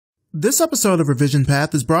This episode of Revision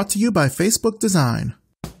Path is brought to you by Facebook Design.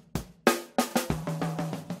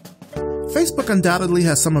 Facebook undoubtedly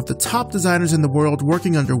has some of the top designers in the world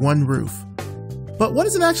working under one roof. But what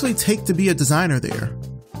does it actually take to be a designer there?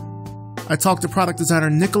 I talked to product designer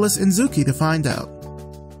Nicholas Nzuki to find out.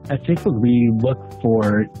 At Facebook, we look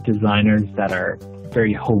for designers that are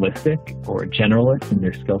very holistic or generalist in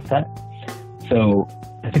their skill set. So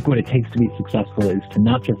I think what it takes to be successful is to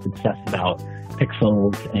not just obsess about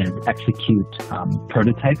pixels and execute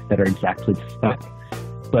prototypes that are exactly to spec,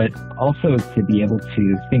 but also to be able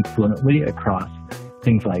to think fluently across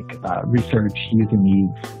things like research, user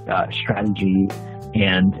needs, strategy,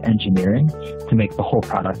 and engineering to make the whole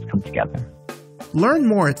product come together. Learn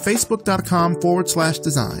more at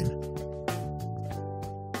facebook.com/design.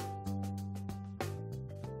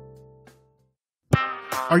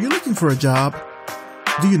 Are you looking for a job?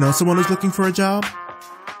 Do you know someone who's looking for a job?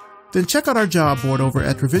 Then check out our job board over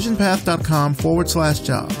at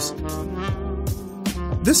revisionpath.com/jobs.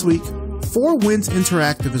 This week, 4 Winds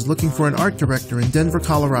Interactive is looking for an art director in Denver,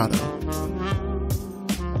 Colorado.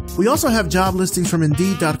 We also have job listings from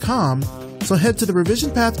Indeed.com, so head to the Revision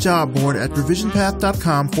Path job board at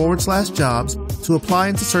revisionpath.com/jobs to apply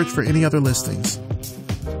and to search for any other listings.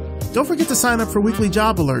 Don't forget to sign up for weekly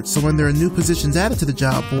job alerts so when there are new positions added to the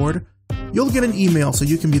job board, you'll get an email so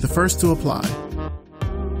you can be the first to apply.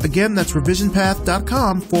 Again, that's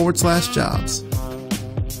revisionpath.com/jobs.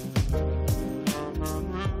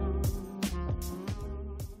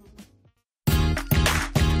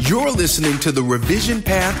 You're listening to the Revision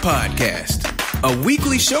Path Podcast, a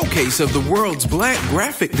weekly showcase of the world's Black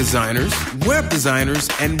graphic designers, web designers,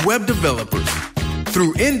 and web developers.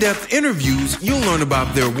 Through in-depth interviews, you'll learn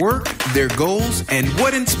about their work, their goals, and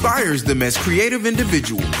what inspires them as creative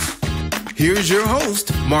individuals. Here's your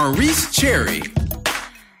host, Maurice Cherry.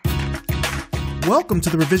 Welcome to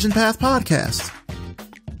the Revision Path Podcast.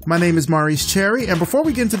 My name is Maurice Cherry, and before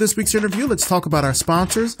we get into this week's interview, let's talk about our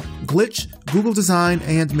sponsors, Glitch, Google Design,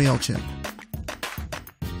 and MailChimp.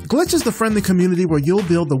 Glitch is the friendly community where you'll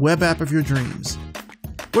build the web app of your dreams.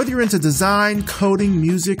 Whether you're into design, coding,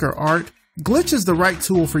 music, or art, Glitch is the right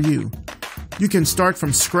tool for you. You can start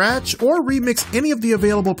from scratch or remix any of the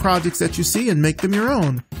available projects that you see and make them your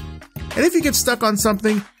own. And if you get stuck on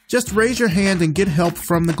something, just raise your hand and get help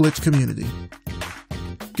from the Glitch community.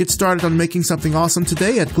 Get started on making something awesome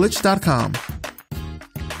today at glitch.com.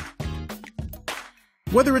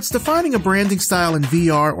 Whether it's defining a branding style in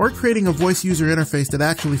VR or creating a voice user interface that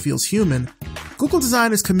actually feels human, Google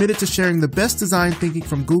Design is committed to sharing the best design thinking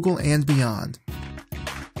from Google and beyond.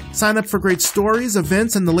 Sign up for great stories,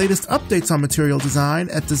 events, and the latest updates on material design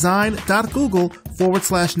at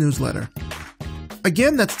design.google/newsletter.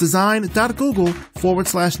 Again, that's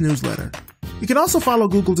design.google/newsletter. You can also follow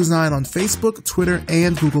Google Design on Facebook, Twitter,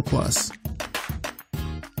 and Google+.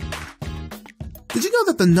 Did you know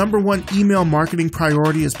that the #1 email marketing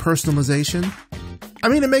priority is personalization? I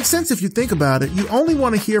mean, it makes sense if you think about it. You only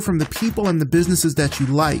want to hear from the people and the businesses that you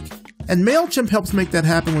like. And MailChimp helps make that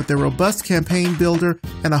happen with their robust campaign builder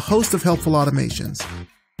and a host of helpful automations.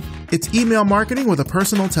 It's email marketing with a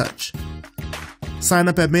personal touch. Sign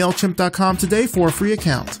up at MailChimp.com today for a free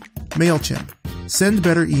account. MailChimp. Send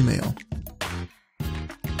better email.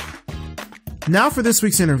 Now for this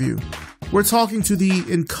week's interview. We're talking to the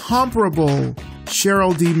incomparable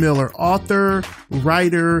Cheryl D. Miller, author,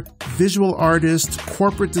 writer, visual artist,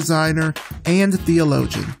 corporate designer, and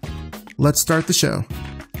theologian. Let's start the show.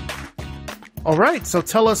 All right, so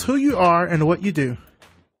tell us who you are and what you do.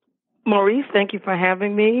 Maurice, thank you for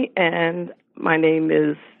having me. And my name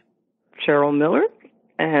is Cheryl Miller,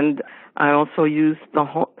 and I also use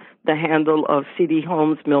the handle of CD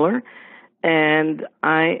Holmes Miller. And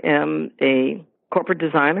I am a corporate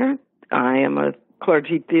designer. I am a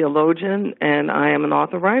clergy theologian, and I am an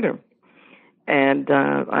author-writer. And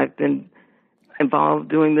I've been involved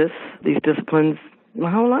doing these disciplines my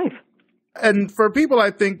whole life. And for people, I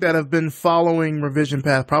think, that have been following Revision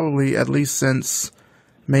Path probably at least since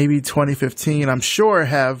maybe 2015, I'm sure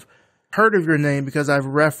have heard of your name because I've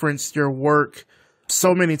referenced your work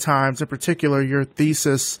so many times, in particular your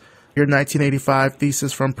thesis, your 1985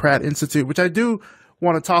 thesis from Pratt Institute, which I do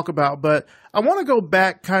want to talk about. But I want to go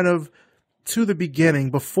back kind of to the beginning,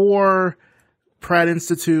 before Pratt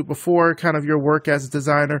Institute, before kind of your work as a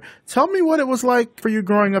designer. Tell me what it was like for you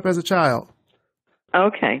growing up as a child.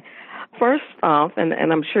 Okay. First off, and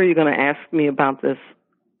I'm sure you're going to ask me about this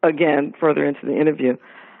again further into the interview,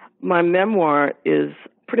 my memoir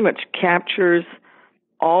pretty much captures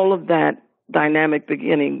all of that dynamic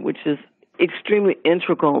beginning, which is extremely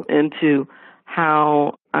integral into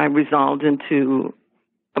how I resolved into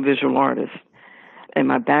a visual artist. and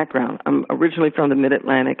my background. I'm originally from the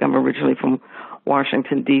Mid-Atlantic. I'm originally from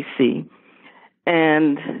Washington, D.C.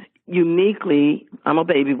 And uniquely, I'm a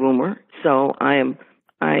baby boomer, so I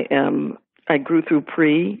grew through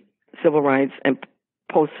pre-civil rights and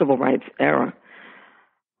post-civil rights era.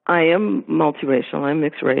 I am multiracial. I'm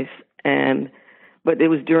mixed race, but it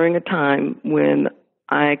was during a time when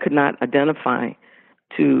I could not identify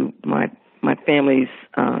to my family's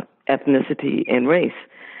ethnicity and race.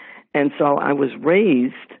 And so I was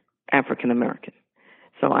raised African American.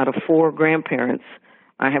 So out of 4 grandparents,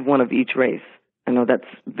 I have one of each race. I know that's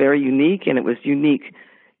very unique, and it was unique,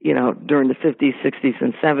 during the 50s, 60s,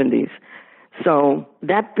 and 70s. So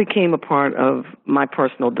that became a part of my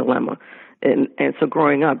personal dilemma. And so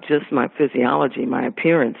growing up, just my physiology, my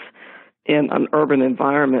appearance in an urban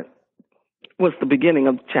environment was the beginning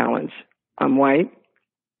of the challenge. I'm white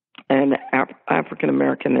and African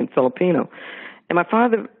American and Filipino. And my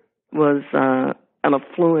father was an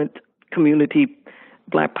affluent community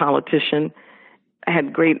black politician,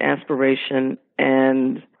 had great aspiration,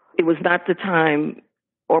 and it was not the time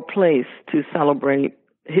or place to celebrate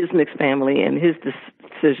his mixed family and his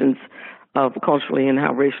decisions of culturally and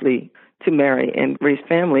how racially to marry and raise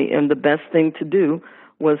family. And the best thing to do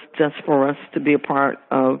was just for us to be a part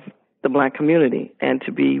of the black community and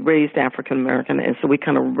to be raised African American. And so we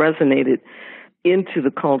kind of resonated into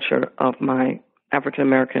the culture of my African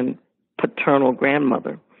American paternal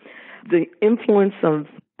grandmother. The influence of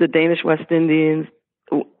the Danish West Indies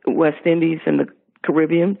and the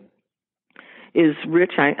Caribbean is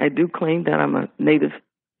rich. I do claim that I'm a native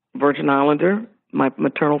Virgin Islander. My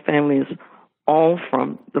maternal family is all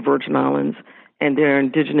from the Virgin Islands, and they're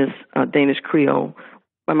indigenous Danish Creole.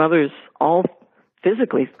 My mother is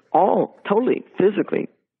totally physically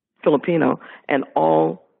Filipino, and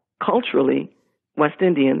all culturally West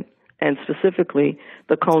Indian, and specifically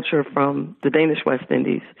the culture from the Danish West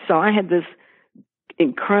Indies. So I had this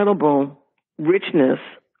incredible richness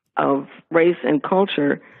of race and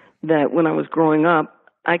culture that when I was growing up,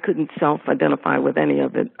 I couldn't self-identify with any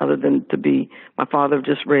of it other than to be, my father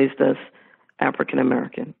just raised us African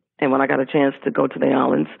American. And when I got a chance to go to the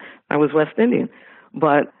islands, I was West Indian.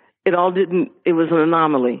 But it was an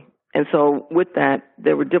anomaly. And so with that,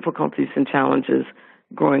 there were difficulties and challenges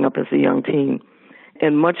growing up as a young teen.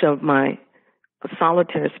 And much of my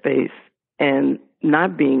solitary space and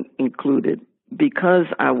not being included because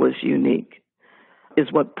I was unique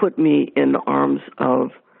is what put me in the arms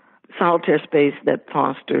of solitary space that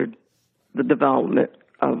fostered the development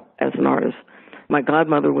as an artist. My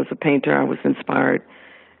godmother was a painter. I was inspired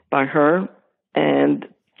by her, and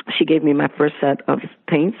she gave me my first set of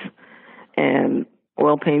paints and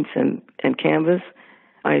oil paints and canvas.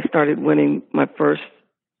 I started winning my first,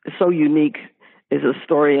 so unique is a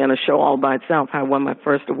story and a show all by itself. I won my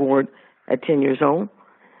first award at 10 years old.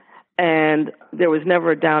 And there was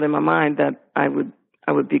never a doubt in my mind that I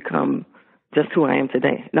would become just who I am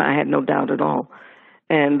today. No, I had no doubt at all.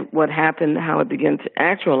 And what happened, how it began to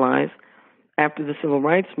actualize after the Civil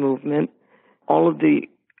Rights Movement, all of the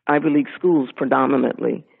Ivy League schools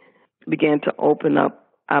predominantly began to open up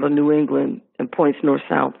out of New England and points north,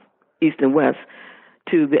 south, east, and west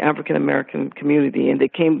to the African American community. And they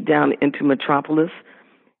came down into metropolis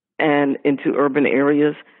and into urban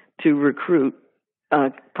areas to recruit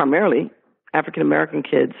primarily African American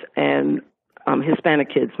kids and Hispanic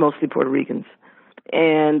kids, mostly Puerto Ricans.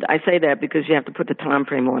 And I say that because you have to put the time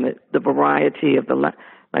frame on it. The variety of the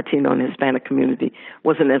Latino and Hispanic community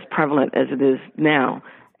wasn't as prevalent as it is now.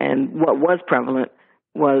 And what was prevalent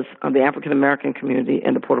was the African American community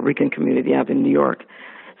and the Puerto Rican community out in New York.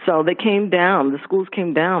 So they came down, the schools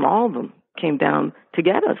came down, all of them came down to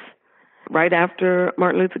get us. Right after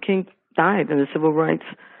Martin Luther King died and the Civil Rights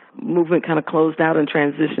Movement kind of closed out and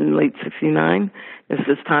transitioned in late '69. It's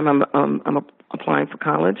this time I'm applying for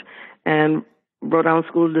college, and Rhode Island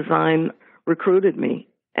School of Design recruited me,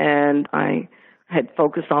 and I had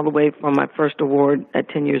focused all the way from my first award at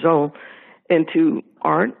 10 years old into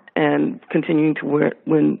art and continuing to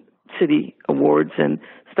win city awards and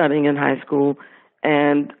studying in high school.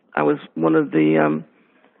 And I was one of the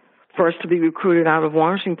first to be recruited out of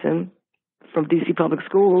Washington from D.C. Public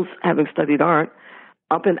Schools, having studied art,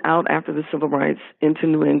 up and out after the Civil Rights into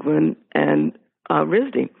New England and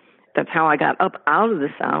RISD. That's how I got up out of the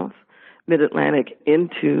South, Mid-Atlantic,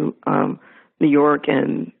 into New York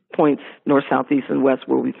and points north, south, east, and west,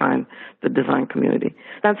 where we find the design community.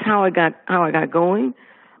 That's how I got going.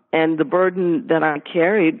 And the burden that I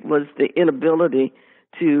carried was the inability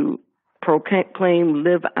to proclaim,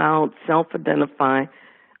 live out, self-identify,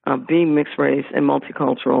 being mixed race and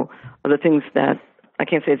multicultural are the things that I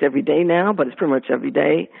can't say it's every day now, but it's pretty much every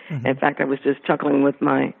day. Mm-hmm. In fact, I was just chuckling with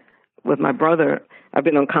my brother. I've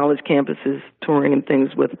been on college campuses touring and things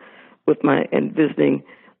and visiting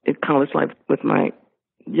in college life with my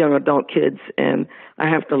young adult kids, and I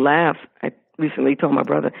have to laugh. I recently told my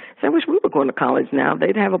brother, I wish we were going to college now.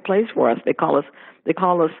 They'd have a place for us. They call us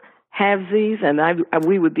halvesies, and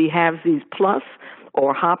we would be halvesies plus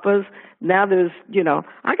or hoppers. Now there's,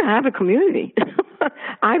 I can have a community.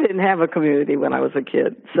 I didn't have a community when I was a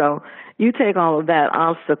kid. So you take all of that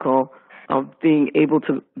obstacle of being able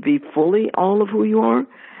to be fully all of who you are,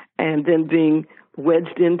 and then being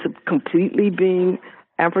wedged into completely being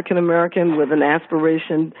African American with an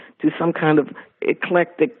aspiration to some kind of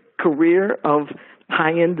eclectic career of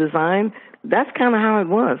high-end design. That's kind of how it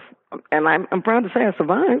was. And I'm proud to say I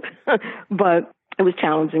survived, but it was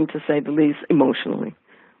challenging to say the least emotionally.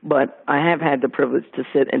 But I have had the privilege to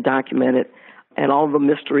sit and document it and all the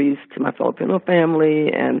mysteries to my Filipino family,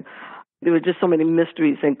 and there were just so many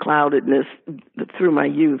mysteries and cloudedness through my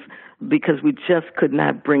youth because we just could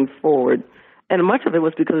not bring forward. And much of it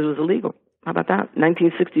was because it was illegal. How about that?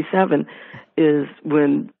 1967 is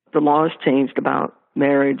when the laws changed about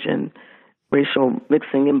marriage and racial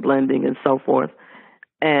mixing and blending and so forth.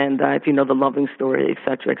 And if you know the Loving Story, et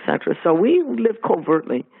cetera, et cetera. So we lived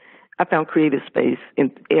covertly. I found creative space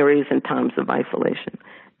in areas and times of isolation.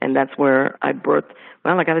 And that's where I birthed,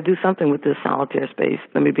 I got to do something with this solitary space.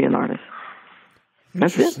 Let me be an artist.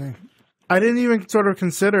 That's it. I didn't even sort of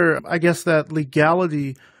consider, I guess, that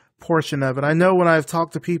legality portion of it. I know when I've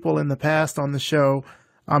talked to people in the past on the show,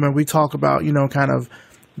 and we talk about, kind of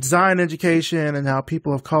design education and how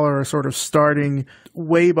people of color are sort of starting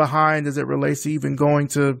way behind as it relates to even going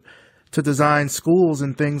to design schools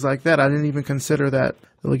and things like that. I didn't even consider that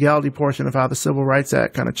the legality portion of how the Civil Rights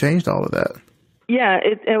Act kind of changed all of that. Yeah,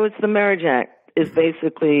 it was the Marriage Act is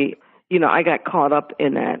basically, I got caught up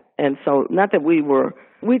in that. And so not that we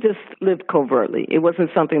just lived covertly. It wasn't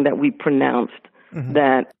something that we pronounced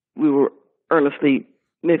that we were earnestly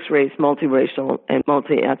mixed race, multiracial, and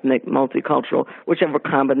multi-ethnic, multicultural, whichever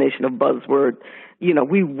combination of buzzword.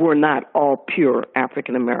 We were not all pure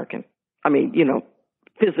African American. I mean,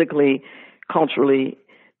 physically, culturally,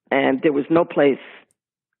 and there was no place.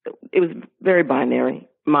 It was very binary,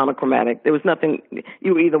 monochromatic. There was nothing.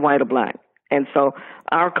 You were either white or black. And so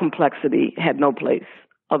our complexity had no place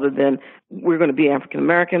other than we're going to be African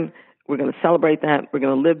American. We're going to celebrate that. We're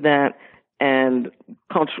going to live that. And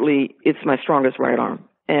culturally, it's my strongest right arm.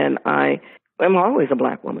 And I am always a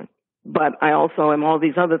black woman. But I also am all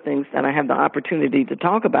these other things that I have the opportunity to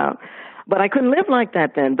talk about. But I couldn't live like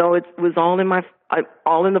that then, though it was all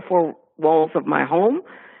in the four walls of my home.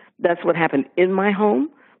 That's what happened in my home.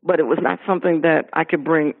 But it was not something that I could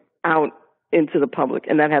bring out into the public.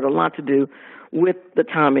 And that had a lot to do with the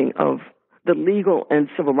timing of the legal and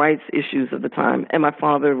civil rights issues of the time. And my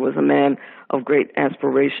father was a man of great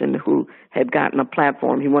aspiration who had gotten a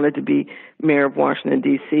platform. He wanted to be mayor of Washington,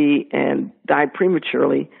 D.C., and died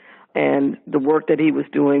prematurely. And the work that he was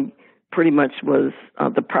doing pretty much was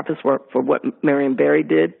the preface work for what Marion Barry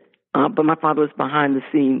did. But my father was behind the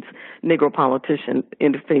scenes, Negro politician,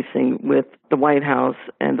 interfacing with the White House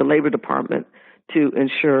and the Labor Department to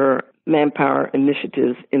ensure manpower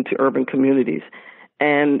initiatives into urban communities.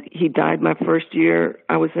 And he died my first year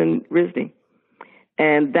I was in RISD.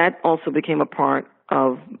 And that also became a part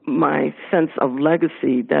of my sense of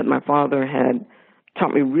legacy that my father had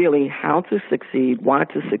taught me really how to succeed, why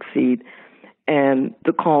to succeed, and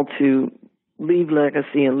the call to leave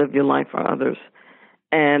legacy and live your life for others.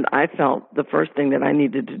 And I felt the first thing that I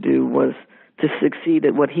needed to do was to succeed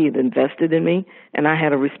at what he had invested in me. And I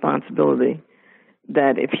had a responsibility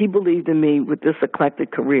that if he believed in me with this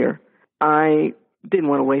eclectic career, I didn't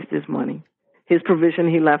want to waste his money. His provision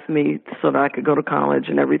he left me so that I could go to college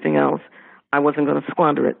and everything else, I wasn't going to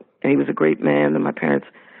squander it. And he was a great man, and my parents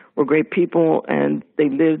were great people, and they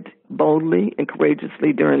lived boldly and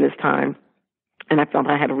courageously during this time. And I felt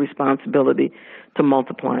I had a responsibility to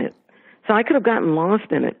multiply it. So I could have gotten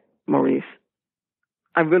lost in it, Maurice.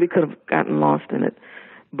 I really could have gotten lost in it.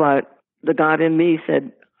 But the God in me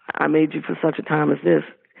said, I made you for such a time as this.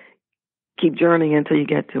 Keep journeying until you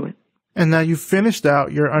get to it. And now you finished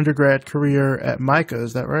out your undergrad career at MICA,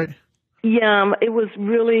 is that right? Yeah, it was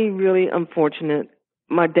really, really unfortunate.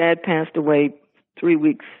 My dad passed away 3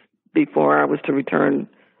 weeks before I was to return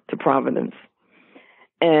to Providence.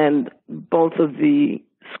 And both of the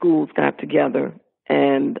schools got together,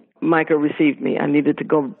 and MICA received me. I needed to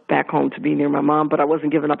go back home to be near my mom, but I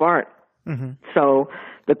wasn't giving up art. Mm-hmm. So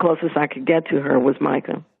the closest I could get to her was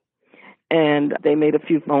MICA. And they made a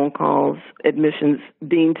few phone calls, admissions,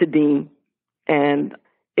 dean to dean. And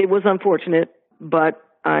it was unfortunate, but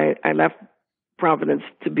I left Providence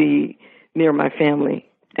to be near my family,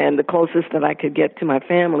 and the closest that I could get to my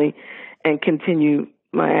family and continue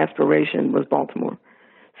my aspiration was Baltimore.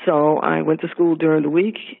 So I went to school during the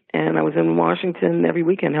week, and I was in Washington every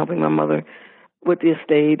weekend helping my mother with the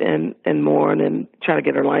estate and more, and try to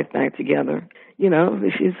get her life back together. You know,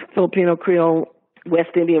 she's Filipino Creole West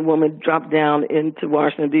Indian woman, dropped down into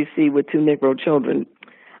Washington, D.C. with 2 Negro children.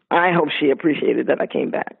 I hope she appreciated that I came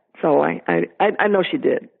back. So I know she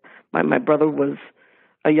did. My brother was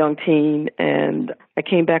a young teen, and I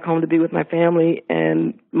came back home to be with my family,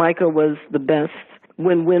 and Micah was the best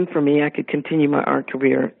win-win for me. I could continue my art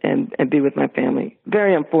career and be with my family.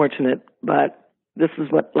 Very unfortunate, but this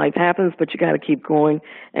is what life happens, but you got to keep going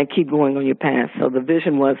and keep going on your path. So the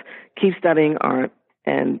vision was keep studying art,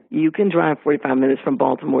 and you can drive 45 minutes from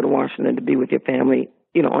Baltimore to Washington to be with your family,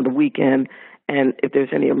 you know, on the weekend and if there's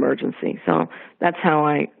any emergency. So that's how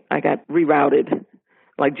I got rerouted,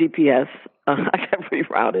 like GPS. I got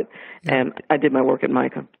rerouted, and I did my work at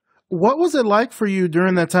MICA. What was it like for you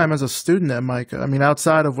during that time as a student at MICA? I mean,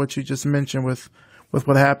 outside of what you just mentioned with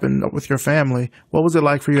what happened with your family, what was it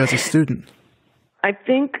like for you as a student? I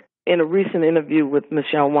think in a recent interview with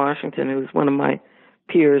Michelle Washington, who's one of my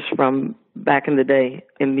peers from back in the day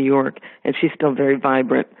in New York, and she's still very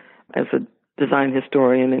vibrant as a design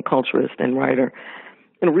historian and culturist and writer.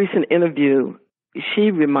 In a recent interview,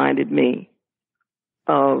 she reminded me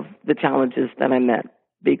of the challenges that I met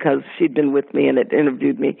because she'd been with me and had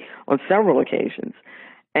interviewed me on several occasions.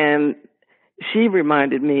 And she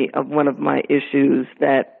reminded me of one of my issues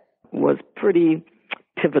that was pretty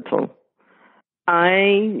pivotal.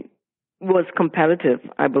 I was competitive,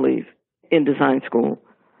 I believe, in design school,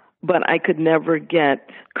 but I could never get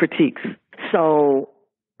critiques. So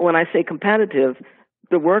when I say competitive,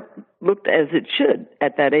 the work looked as it should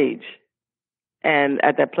at that age and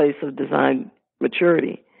at that place of design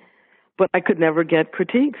maturity, but I could never get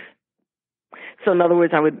critiques. So in other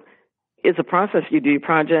words, it's a process. You do your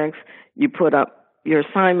projects, you put up your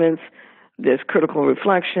assignments, there's critical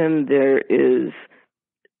reflection, there is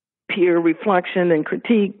peer reflection and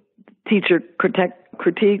critique, teacher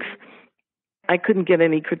critiques. I couldn't get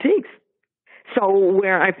any critiques. So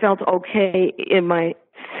where I felt okay in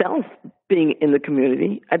myself being in the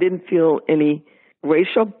community, I didn't feel any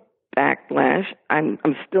racial backlash. I'm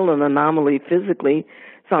still an anomaly physically,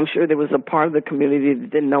 so I'm sure there was a part of the community that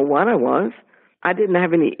didn't know what I was. I didn't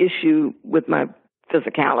have any issue with my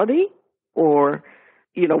physicality or,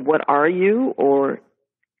 you know, what are you, or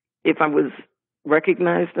if I was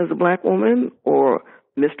recognized as a black woman or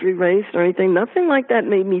mystery race or anything. Nothing like that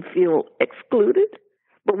made me feel excluded.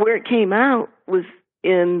 But where it came out was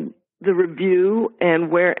in the review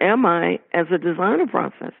and where am I as a designer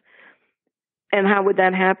process. And how would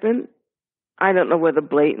that happen? I don't know whether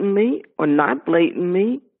blatantly or not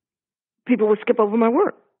blatantly, people would skip over my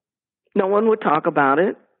work. No one would talk about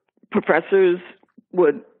it. Professors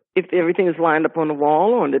would, if everything is lined up on the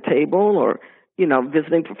wall or on the table or, you know,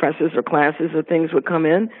 visiting professors or classes or things would come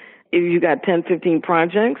in. If you got 10, 15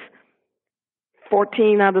 projects,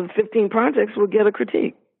 14 out of the 15 projects will get a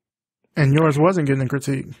critique. And yours wasn't getting a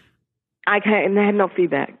critique? I had no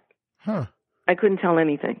feedback. Huh. I couldn't tell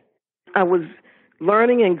anything. I was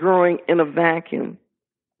learning and growing in a vacuum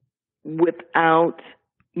without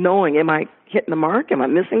knowing, am I hitting the mark? Am I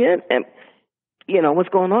missing it? And, you know, what's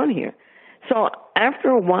going on here? So after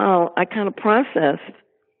a while, I kind of processed,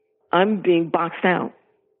 I'm being boxed out.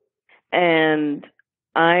 And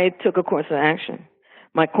I took a course of action.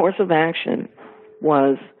 My course of action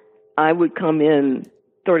was I would come in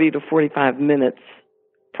 30 to 45 minutes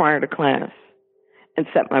prior to class and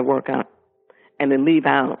set my work up and then leave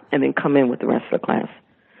out and then come in with the rest of the class.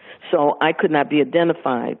 So I could not be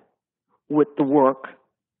identified with the work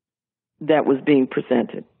that was being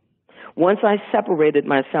presented. Once I separated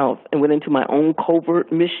myself and went into my own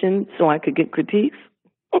covert mission so I could get critiques,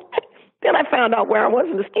 then I found out where I was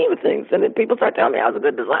in the scheme of things, and then people started telling me I was a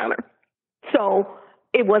good designer. So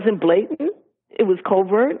it wasn't blatant. It was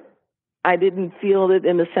covert. I didn't feel it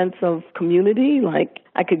in the sense of community. Like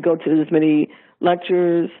I could go to as many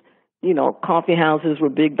lectures. You know, coffee houses were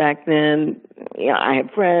big back then. You know, I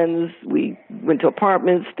had friends. We went to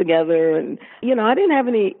apartments together. And, you know, I didn't have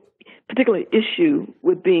any particular issue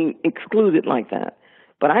with being excluded like that.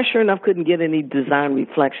 But I sure enough couldn't get any design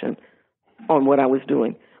reflection on what I was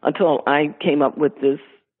doing until I came up with this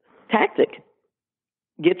tactic.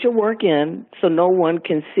 Get your work in so no one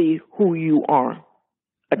can see who you are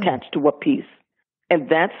attached to what piece. And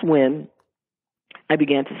that's when I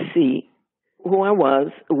began to see who I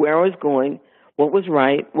was, where I was going, what was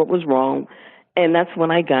right, what was wrong. And that's when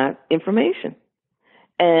I got information.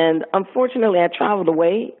 And unfortunately, I traveled a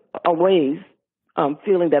ways,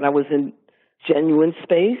 feeling that I was in genuine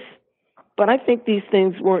space. But I think these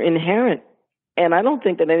things were inherent. And I don't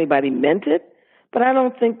think that anybody meant it, but I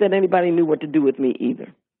don't think that anybody knew what to do with me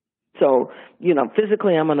either. So,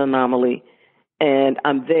 physically I'm an anomaly, and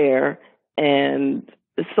I'm there. And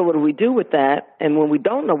so what do we do with that? And when we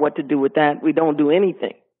don't know what to do with that, we don't do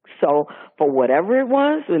anything. So for whatever it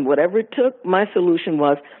was and whatever it took, my solution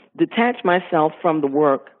was detach myself from the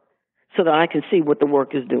work so that I can see what the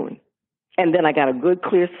work is doing. And then I got a good,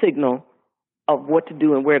 clear signal of what to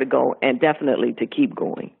do and where to go, and definitely to keep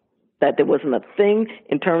going. That there wasn't a thing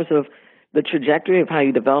in terms of the trajectory of how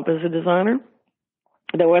you develop as a designer.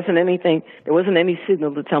 There wasn't any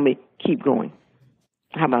signal to tell me, keep going.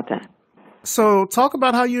 How about that? So talk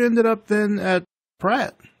about how you ended up then at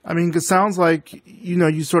Pratt. I mean, it sounds like,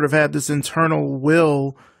 you sort of had this internal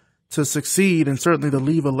will to succeed and certainly to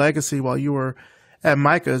leave a legacy while you were at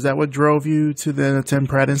MICA. Is that what drove you to then attend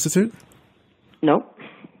Pratt Institute? Nope.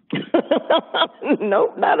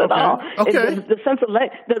 Nope, not at all. Okay. The sense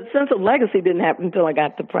of legacy didn't happen until I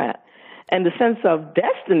got to Pratt. And the sense of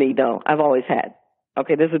destiny, though, I've always had.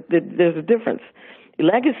 Okay, there's a difference.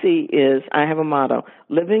 Legacy is, I have a motto,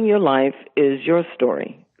 living your life is your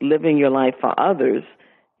story. Living your life for others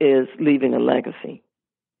is leaving a legacy.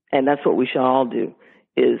 And that's what we should all do,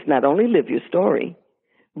 is not only live your story,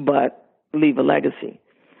 but leave a legacy.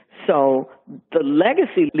 So the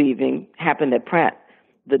legacy leaving happened at Pratt.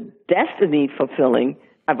 The destiny fulfilling,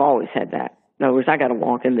 I've always had that. In other words, I got to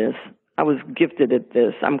walk in this. I was gifted at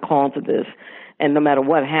this. I'm called to this. And no matter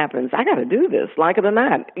what happens, I got to do this, like it or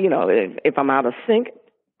not. If I'm out of sync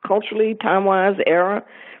culturally, time-wise, era,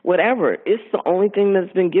 whatever, it's the only thing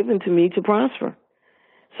that's been given to me to prosper.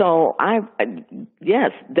 So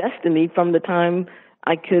yes, destiny from the time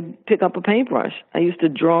I could pick up a paintbrush. I used to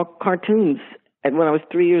draw cartoons when I was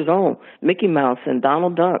 3 years old, Mickey Mouse and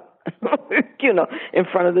Donald Duck, in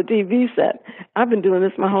front of the TV set. I've been doing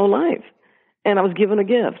this my whole life, and I was given a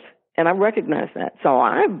gift, and I recognize that. So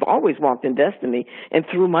I've always walked in destiny, and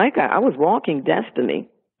through MICA, I was walking destiny.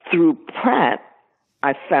 Through Pratt,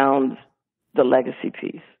 I found the legacy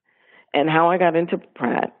piece. And how I got into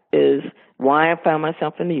Pratt is why I found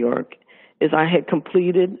myself in New York, is I had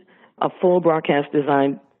completed a full broadcast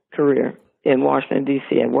design career in Washington,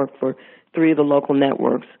 D.C. I worked for 3 of the local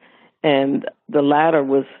networks, and the latter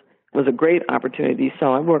was a great opportunity.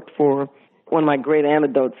 So I worked for, one of my great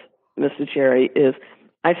anecdotes, Mr. Cherry, is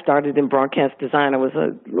I started in broadcast design. I was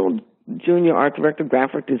a little junior art director,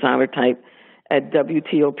 graphic designer type at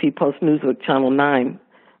WTOP Post Newsweek Channel 9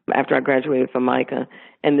 after I graduated from MICA.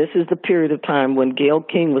 And this is the period of time when Gayle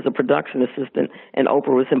King was a production assistant and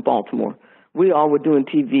Oprah was in Baltimore. We all were doing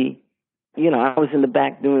TV. I was in the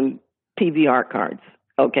back doing TV art cards,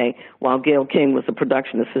 okay, while Gayle King was a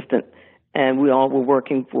production assistant, and we all were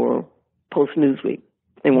working for Post Newsweek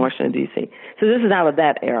in Washington, D.C. So this is out of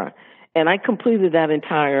that era. And I completed that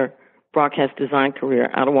entire broadcast design career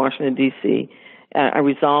out of Washington, D.C. I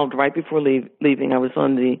resolved right before leaving. I was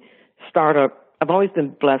on the startup. I've always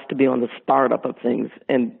been blessed to be on the startup of things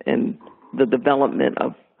and the development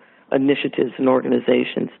of initiatives and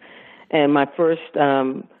organizations. And my first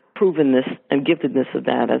provenness and giftedness of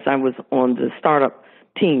that, as I was on the startup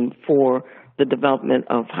team for the development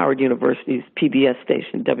of Howard University's PBS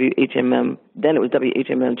station, WHMM. Then it was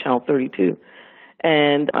WHMM Channel 32.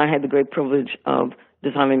 And I had the great privilege of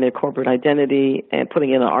designing their corporate identity and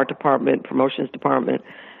putting in an art department, promotions department.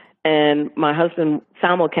 And my husband,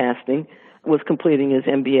 simulcasting, was completing his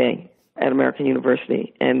MBA at American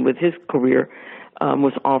University. And with his career,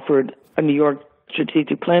 was offered a New York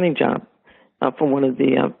strategic planning job for one of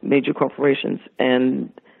the major corporations.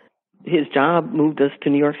 And his job moved us to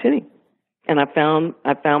New York City. And I found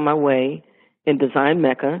my way in Design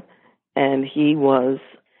Mecca, and he was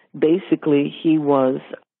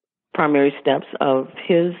primary steps of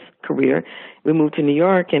his career. We moved to New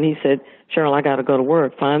York, and he said, Cheryl, I got to go to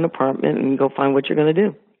work, find an apartment, and go find what you're going to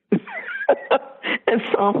do. And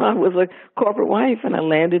so I was a corporate wife, and I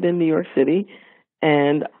landed in New York City.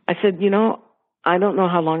 And I said, I don't know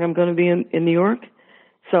how long I'm going to be in New York,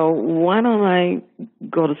 so why don't I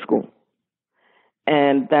go to school?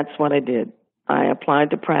 And that's what I did. I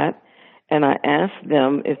applied to Pratt, and I asked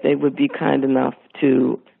them if they would be kind enough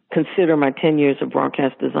to consider my 10 years of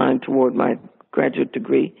broadcast design toward my graduate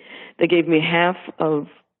degree. They gave me half of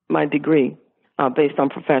my degree based on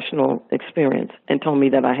professional experience and told me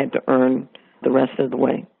that I had to earn the rest of the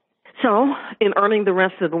way. So in earning the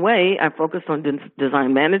rest of the way, I focused on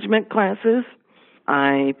design management classes.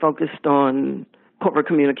 I focused on corporate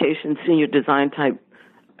communications, senior design type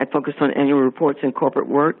I focused on annual reports and corporate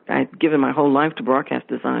work. I'd given my whole life to broadcast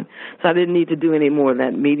design, so I didn't need to do any more of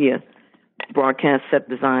that media, broadcast, set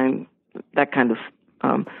design, that kind of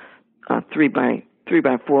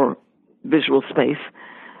 3x4 visual space.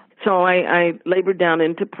 So I labored down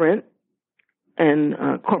into print and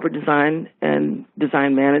corporate design and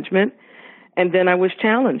design management, and then I was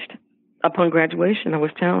challenged. Upon graduation, I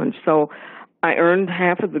was challenged. So I earned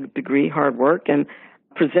half of the degree, hard work, and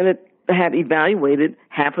had evaluated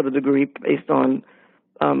half of the degree based on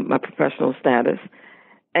my professional status.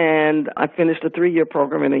 And I finished a 3-year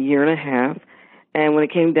program in a year and a half. And when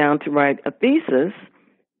it came down to write a thesis,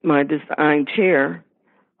 my design chair,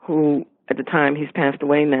 who at the time, he's passed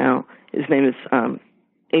away now, his name is Eitan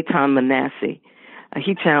Manassi.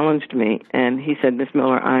 He challenged me, and he said, Ms.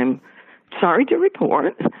 Miller, I'm sorry to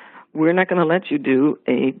report, we're not going to let you do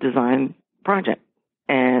a design project.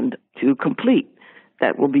 And to complete,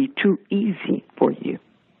 that will be too easy for you.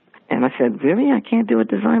 And I said, really? I can't do a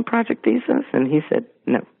design project thesis? And he said,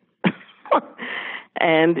 no.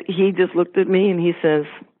 And he just looked at me and he says,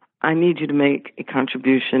 I need you to make a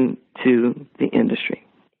contribution to the industry.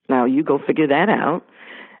 Now, you go figure that out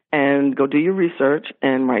and go do your research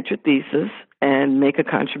and write your thesis and make a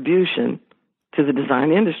contribution to the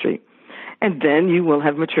design industry. And then you will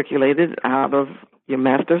have matriculated out of your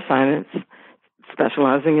Master of Science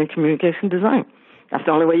specializing in communication design. That's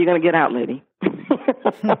the only way you're going to get out, lady.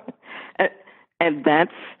 And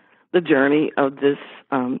that's the journey of this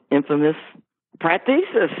infamous Pratt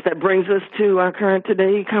thesis that brings us to our current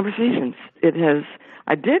today conversations.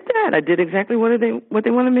 I did that. I did exactly what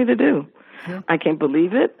they wanted me to do. Yeah. I can't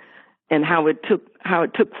believe it. And how it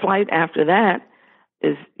took flight after that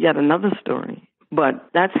is yet another story. But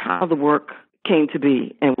that's how the work came to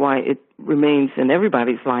be and why it remains in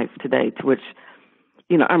everybody's life today, to which,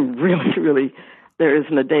 I'm really, really, there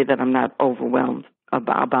isn't a day that I'm not overwhelmed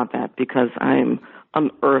about that, because I'm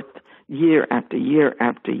unearthed year after year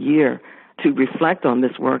after year to reflect on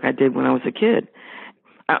this work I did when I was a kid.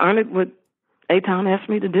 I honored what Eitan asked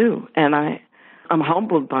me to do, and I'm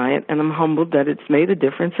humbled by it, and I'm humbled that it's made a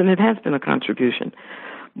difference and it has been a contribution.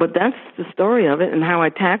 But that's the story of it, and how I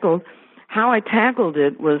tackled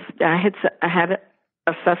it was I had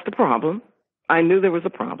assessed the problem. I knew there was a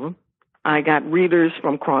problem. I got readers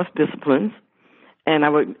from cross disciplines, and I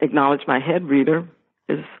would acknowledge my head reader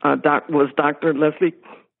was Dr. Leslie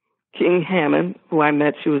King Hammond, who I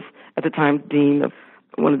met. She was at the time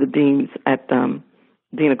one of the deans at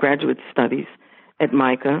Dean of Graduate Studies at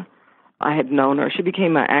MICA. I had known her. She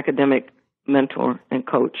became my academic mentor and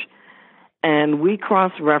coach, and we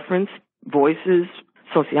cross-referenced voices,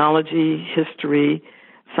 sociology, history,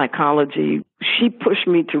 psychology. She pushed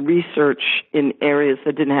me to research in areas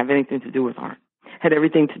that didn't have anything to do with art, had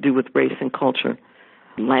everything to do with race and culture,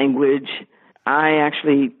 language. I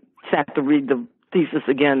actually sat to read the thesis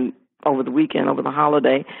again over the weekend, over the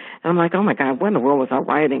holiday, and I'm like, oh my God, what in the world was I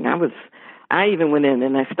writing? I even went in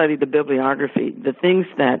and I studied the bibliography, the things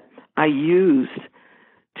that I used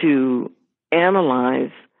to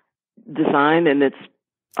analyze design and its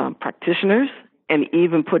practitioners, and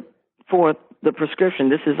even put forth the prescription.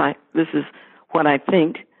 This is what I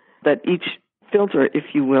think that each filter,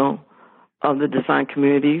 if you will, of the design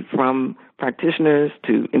community, from practitioners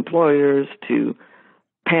to employers to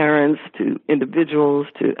parents to individuals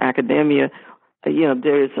to academia,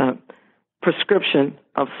 there is a prescription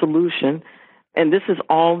of solution, and this is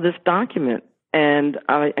all this document. And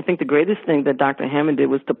I think the greatest thing that Dr. Hammond did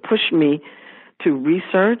was to push me to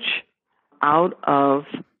research out of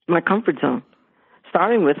my comfort zone,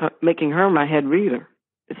 starting with making her my head reader.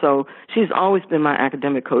 So she's always been my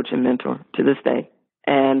academic coach and mentor to this day.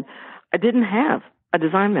 And I didn't have a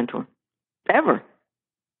design mentor, ever.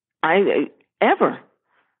 Ever.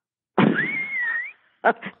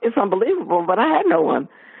 It's unbelievable, but I had no one.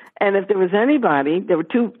 And if there was anybody, there were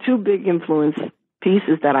two big influence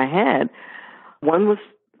pieces that I had. One was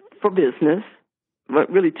for business, but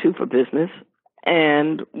really two for business,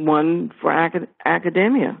 and one for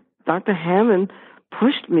academia. Dr. Hammond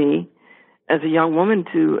pushed me as a young woman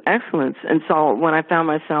to excellence. And so when I found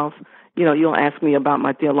myself, you'll ask me about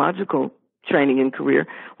my theological training and career.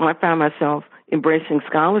 When I found myself embracing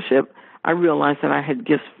scholarship, I realized that I had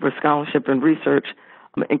gifts for scholarship and research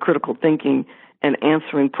and critical thinking and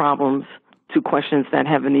answering problems to questions that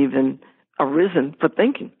haven't even arisen for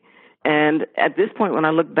thinking. And at this point, when I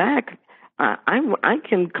look back, I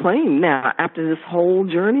can claim now, after this whole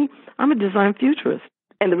journey, I'm a design futurist.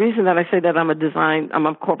 And the reason that I say that I'm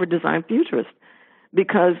a corporate design futurist,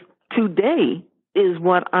 because today is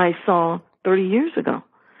what I saw 30 years ago.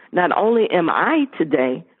 Not only am I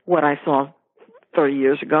today what I saw 30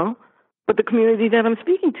 years ago, But the community that I'm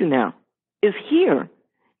speaking to now is here.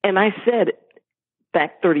 And I said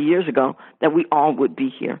back 30 years ago that we all would be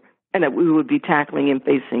here and that we would be tackling and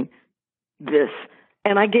facing this.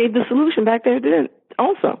 And I gave the solution back there then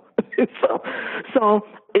also. so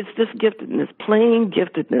it's just giftedness, plain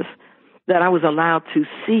giftedness, that I was allowed to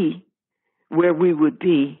see where we would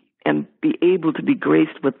be and be able to be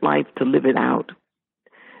graced with life to live it out.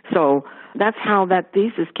 So that's how that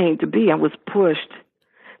thesis came to be. I was pushed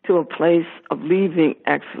to a place of leaving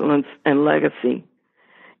excellence and legacy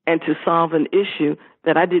and to solve an issue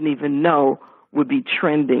that I didn't even know would be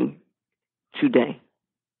trending today.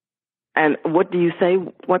 And what do you say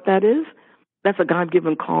what that is? That's a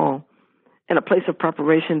God-given call and a place of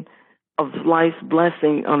preparation of life's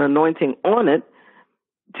blessing, an anointing on it,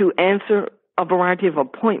 to answer a variety of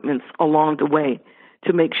appointments along the way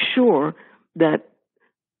to make sure that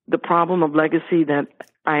the problem of legacy that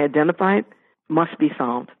I identified must be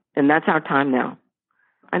solved. And that's our time now.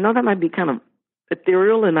 I know that might be kind of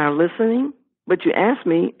ethereal in our listening, but you asked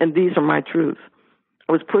me, and these are my truths.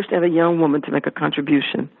 I was pushed as a young woman to make a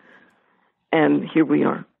contribution, and here we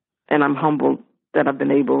are. And I'm humbled that I've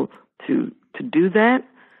been able to do that,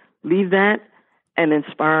 leave that, and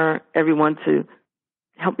inspire everyone to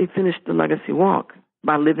help me finish the legacy walk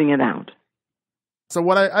by living it out. So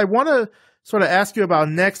what I want to sort of ask you about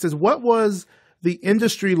next is, what was the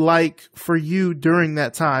industry like for you during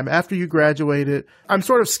that time after you graduated? I'm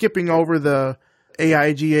sort of skipping over the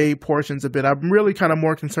AIGA portions a bit. I'm really kind of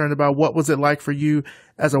more concerned about what was it like for you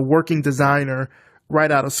as a working designer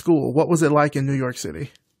right out of school? What was it like in New York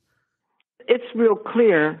City? It's real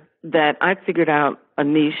clear that I figured out a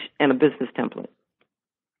niche and a business template.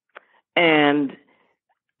 And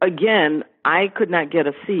again, I could not get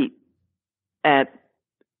a seat at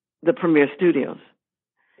the premier studios.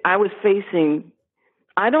 I was facing,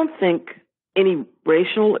 I don't think, any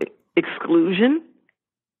racial exclusion.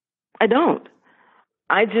 I don't.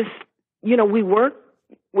 I just, we work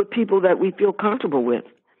with people that we feel comfortable with.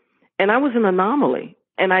 And I was an anomaly.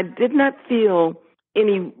 And I did not feel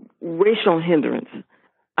any racial hindrance.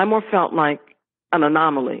 I more felt like an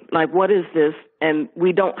anomaly. Like, what is this? And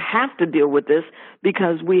we don't have to deal with this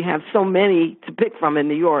because we have so many to pick from in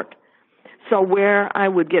New York. So where I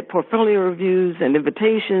would get portfolio reviews and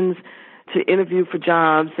invitations to interview for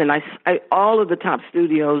jobs, and I all of the top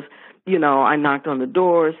studios, I knocked on the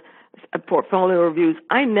doors, portfolio reviews.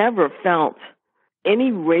 I never felt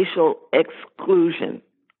any racial exclusion.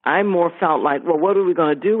 I more felt like, well, what are we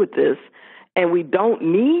going to do with this? And we don't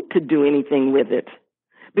need to do anything with it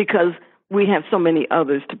because we have so many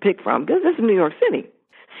others to pick from, because this is New York City.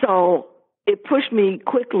 So it pushed me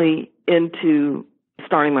quickly into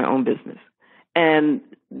starting my own business. And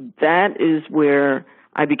that is where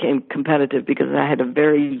I became competitive, because I had a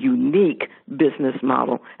very unique business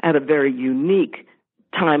model. I had a very unique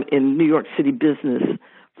time in New York City business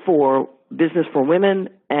for women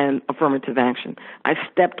and affirmative action. I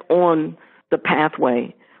stepped on the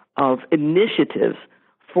pathway of initiatives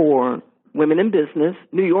for women in business.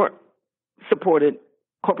 New York supported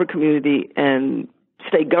corporate community and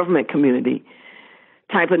state government community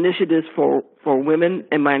type initiatives for women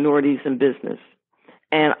and minorities in business.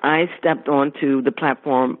 And I stepped onto the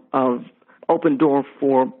platform of Open Door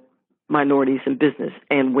for minorities in business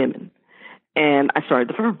and women. And I started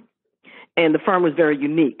the firm. And the firm was very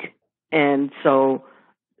unique. And so,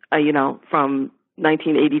 from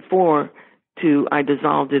 1984 to I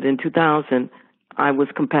dissolved it in 2000, I was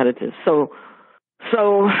competitive. So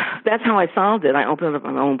that's how I solved it. I opened up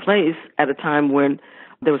my own place at a time when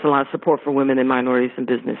there was a lot of support for women and minorities in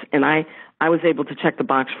business. And I was able to check the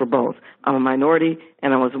box for both. I'm a minority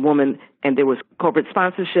and I was a woman, and there was corporate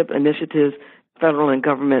sponsorship initiatives, federal and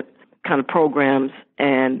government kind of programs,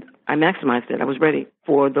 and I maximized it. I was ready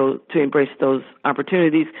to embrace those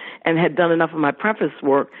opportunities, and had done enough of my preface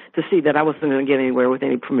work to see that I wasn't going to get anywhere with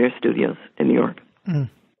any premier studios in New York. Mm.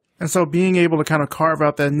 And so being able to kind of carve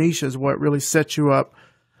out that niche is what really set you up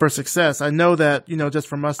for success. I know that, just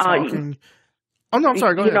from us talking. Oh, no, I'm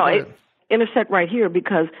sorry. Go ahead. It intersect right here,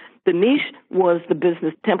 because the niche was the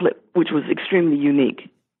business template, which was extremely unique.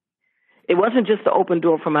 It wasn't just the open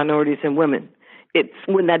door for minorities and women. It's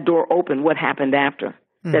when that door opened, what happened after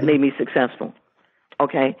that made me successful.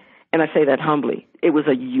 Okay? And I say that humbly. It was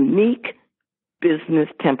a unique business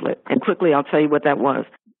template. And quickly, I'll tell you what that was.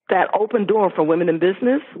 That open door for women in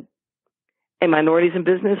business and minorities in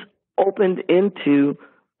business opened into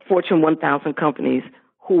Fortune 1000 companies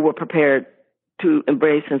who were prepared to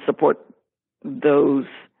embrace and support those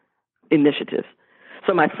initiatives.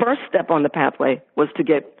 So my first step on the pathway was to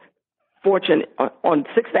get Fortune on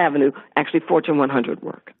 6th Avenue, actually Fortune 100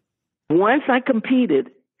 work. Once I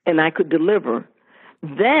competed and I could deliver,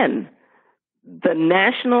 then the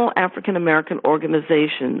national African American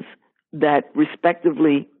organizations that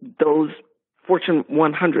respectively those Fortune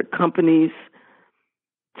 100 companies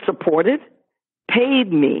supported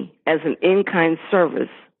paid me as an in-kind service,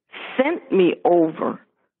 sent me over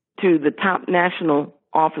to the top national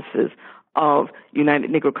offices of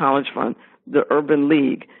United Negro College Fund, the Urban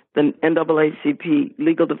League, the NAACP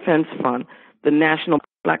Legal Defense Fund, the National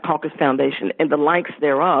Black Caucus Foundation, and the likes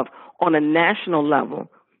thereof on a national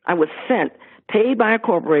level. I was sent, paid by a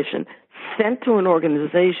corporation, sent to an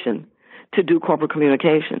organization to do corporate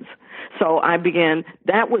communications. So I began,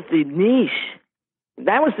 that was the niche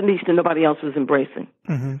that nobody else was embracing.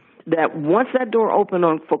 Mm-hmm. That once that door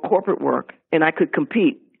opened for corporate work and I could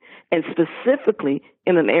compete, and specifically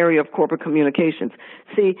in an area of corporate communications.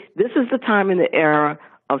 See, this is the time in the era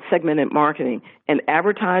of segmented marketing, and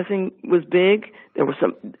advertising was big. There was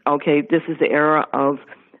this is the era of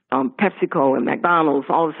PepsiCo and McDonald's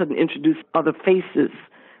all of a sudden introduced other faces,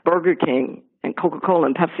 Burger King and Coca-Cola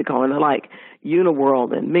and PepsiCo and the like,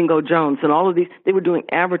 Uniworld and Mingo Jones and all of these. They were doing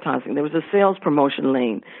advertising. There was a sales promotion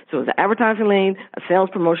lane. So it was an advertising lane, a sales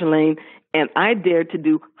promotion lane, and I dared to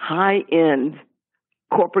do high-end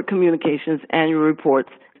corporate communications, annual reports,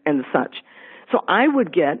 and the such. So I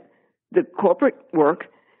would get the corporate work.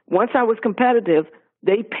 Once I was competitive,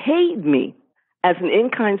 they paid me as an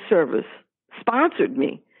in-kind service, sponsored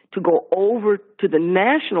me to go over to the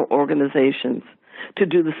national organizations to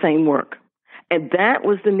do the same work. And that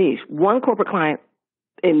was the niche. One corporate client,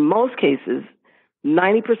 in most cases,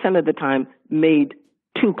 90% of the time, made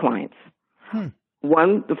two clients.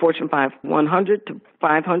 One, the Fortune 100 to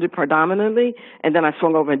 500 predominantly, and then I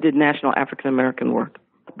swung over and did national African-American work,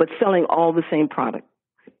 but selling all the same product,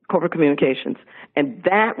 corporate communications. And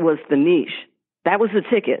that was the niche. That was the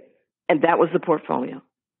ticket, and that was the portfolio.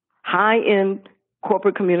 High-end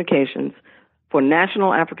corporate communications for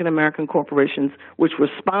national African-American corporations, which were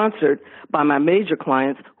sponsored by my major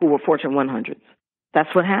clients who were Fortune 100s.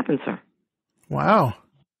 That's what happened, sir. Wow.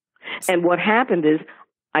 And what happened is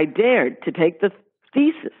I dared to take the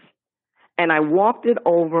thesis, and I walked it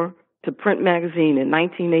over to print magazine in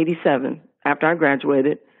 1987 after I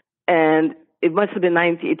graduated, and it must have been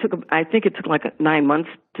I think it took like 9 months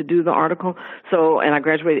to do the article. So, and I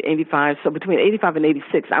graduated in 85. So between 85 and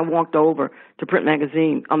 86, I walked over to print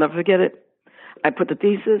magazine. I'll never forget it. I put the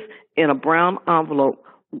thesis in a brown envelope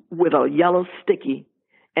with a yellow sticky,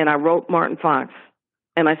 and I wrote Martin Fox,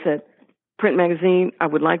 and I said, print magazine, I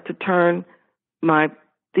would like to turn my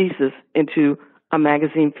thesis into a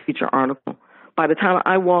magazine feature article. By the time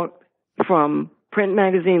I walked from print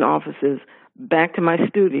magazine offices back to my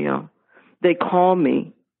studio, they called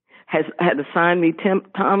me, had assigned me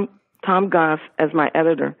Tom Goss as my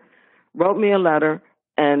editor, wrote me a letter,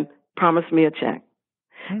 and promised me a check.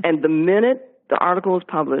 And the minute the article was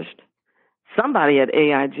published, somebody at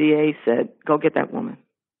AIGA said, go get that woman.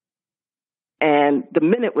 And the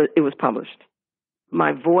minute it was published,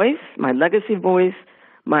 my voice, my legacy voice,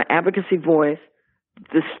 my advocacy voice,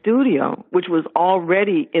 the studio, which was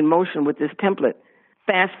already in motion with this template,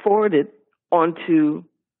 fast forwarded onto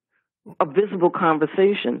a visible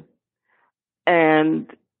conversation. And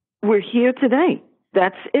we're here today.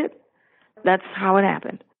 That's it. That's how it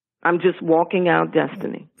happened. I'm just walking out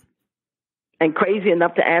destiny. And crazy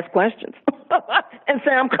enough to ask questions and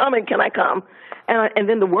say, I'm coming, can I come? And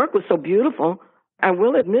then the work was so beautiful, I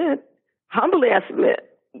will admit, humbly I submit,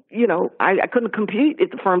 I couldn't compete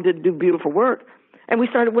if the firm didn't do beautiful work. And we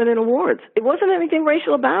started winning awards. It wasn't anything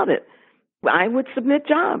racial about it. I would submit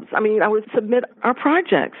jobs. I would submit our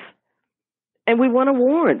projects. And we won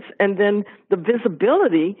awards. And then the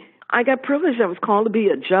visibility, I got privileged. I was called to be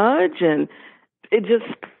a judge, and it just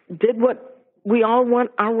did what we all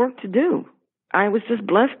want our work to do. I was just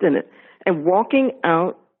blessed in it and walking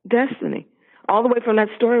out destiny. All the way from that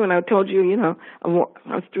story when I told you, I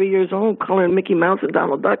was 3 years old coloring Mickey Mouse and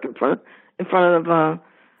Donald Duck in front of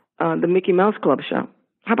the Mickey Mouse Club show.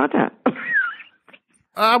 How about that?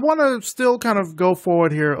 I want to still kind of go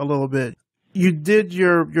forward here a little bit. You did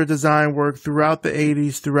your design work throughout the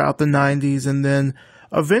 80s, throughout the 90s, and then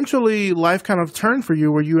eventually life kind of turned for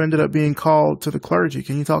you where you ended up being called to the clergy.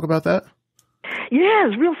 Can you talk about that? Yeah,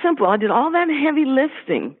 it's real simple. I did all that heavy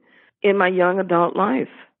lifting in my young adult life.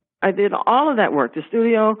 I did all of that work, the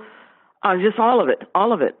studio, just all of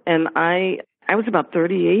it. And I was about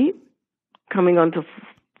 38, coming on to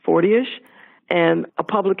 40-ish, and a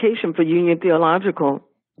publication for Union Theological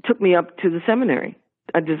took me up to the seminary.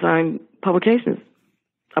 I designed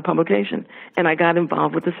a publication, and I got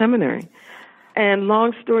involved with the seminary. And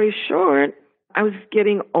long story short, I was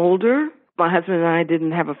getting older. My husband and I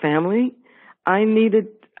didn't have a family. I needed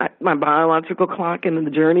my biological clock, and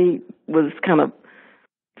the journey was kind of,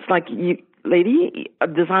 it's like, you, lady,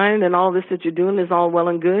 design and all this that you're doing is all well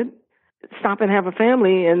and good. Stop and have a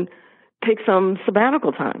family and take some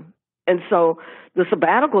sabbatical time. And so the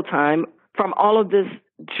sabbatical time from all of this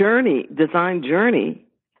journey, design journey,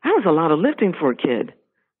 that was a lot of lifting for a kid.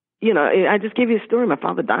 You know, I just gave you a story. My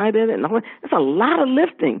father died in it, and all that. It's a lot of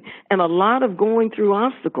lifting and a lot of going through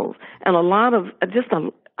obstacles and a lot of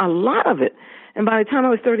it. And by the time I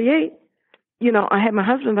was 38, you know, I had my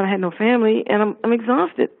husband, but I had no family, and I'm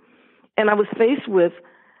exhausted. And I was faced with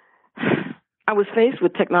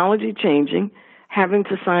technology changing, having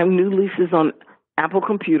to sign new leases on Apple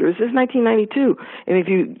computers. It's 1992, and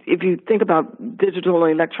if you think about digital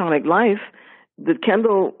or electronic life, the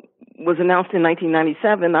Kindle was announced in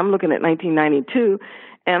 1997. I'm looking at 1992,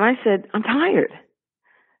 and I said, I'm tired,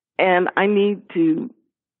 and I need to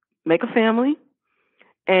make a family,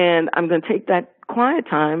 and I'm going to take that quiet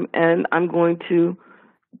time, and I'm going to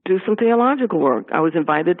do some theological work. I was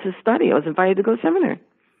invited to study. I was invited to go to seminary.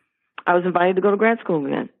 I was invited to go to grad school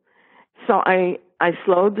again. So I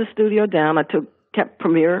slowed the studio down. I kept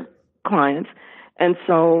premier clients. And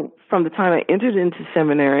so from the time I entered into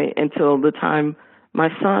seminary until the time my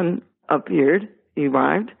son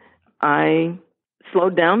arrived, I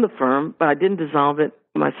slowed down the firm, but I didn't dissolve it.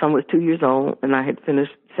 My son was 2 years old, and I had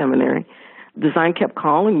finished seminary. Design kept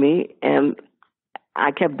calling me, and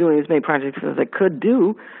I kept doing as many projects as I could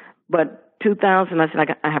do. But 2000, I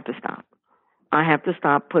said, I have to stop. I have to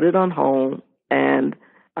stop, put it on hold, and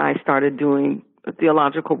I started doing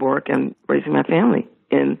theological work and raising my family.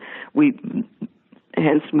 And we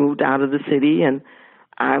hence moved out of the city, and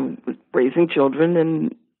I was raising children,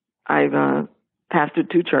 and I've pastored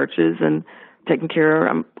 2 churches and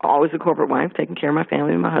I'm always a corporate wife, taking care of my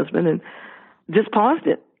family and my husband, and just paused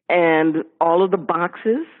it. And all of the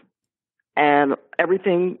boxes and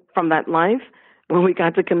everything from that life, when we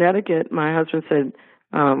got to Connecticut, my husband said,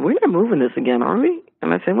 we're not moving this again, are we?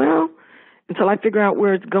 And I said, well, until I figure out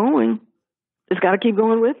where it's going, it's got to keep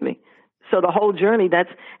going with me. So the whole journey,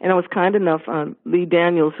 and I was kind enough, Lee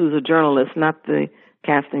Daniels, who's a journalist, not the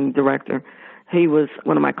casting director, he was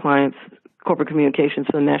one of my clients, corporate communications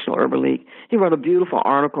for the National Urban League. He wrote a beautiful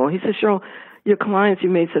article. He said, Cheryl, your clients, you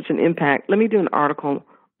made such an impact. Let me do an article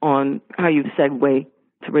on how you segue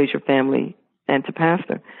to raise your family and to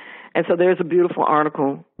pastor. And so there's a beautiful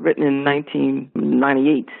article written in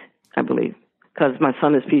 1998, I believe, because my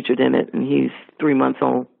son is featured in it, and he's 3 months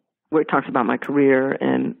old, where it talks about my career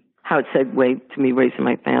and how it segued to me raising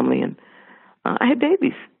my family. And I had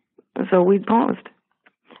babies, and so we paused.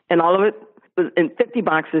 And all of it was in 50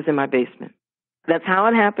 boxes in my basement. That's how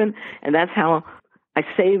it happened, and that's how I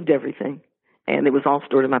saved everything, and it was all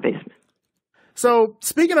stored in my basement. So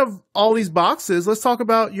speaking of all these boxes, let's talk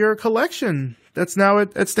about your collection that's now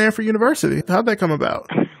at Stanford University. How'd that come about?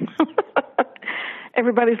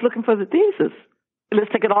 Everybody's looking for the thesis. Let's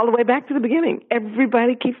take it all the way back to the beginning.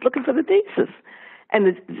 Everybody keeps looking for the thesis.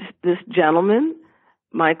 And this gentleman,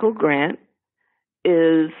 Michael Grant,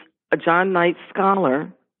 is a John Knight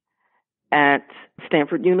scholar at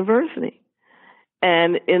Stanford University.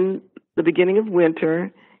 And in the beginning of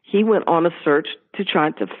winter, he went on a search to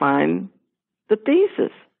try to find the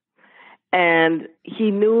thesis. And he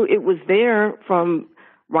knew it was there from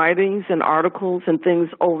writings and articles and things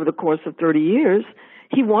over the course of 30 years.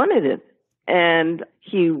 He wanted it. And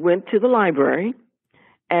he went to the library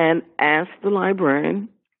and asked the librarian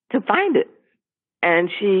to find it. And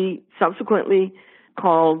she subsequently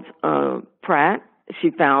called Pratt.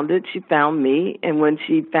 She found it. She found me. And when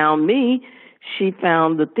she found me, she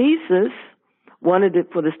found the thesis, wanted it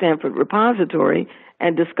for the Stanford repository,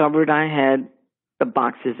 and discovered I had the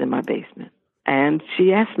boxes in my basement. And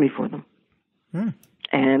she asked me for them.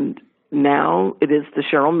 And now it is the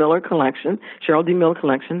Cheryl D. Miller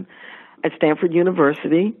collection at Stanford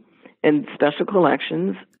University in special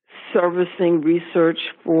collections, servicing research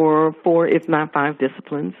for 4, if not 5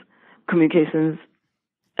 disciplines: communications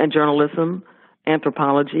and journalism,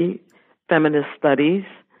 anthropology, feminist studies,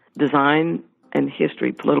 design and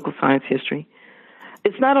history, political science history.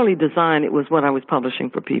 It's not only design, it was what I was publishing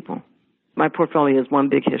for people. My portfolio is one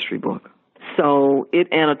big history book. So it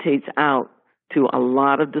annotates out to a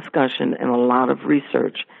lot of discussion and a lot of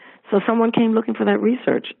research. So someone came looking for that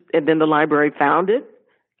research, and then the library found it.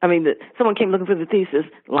 Someone came looking for the thesis,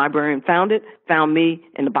 the librarian found it, found me,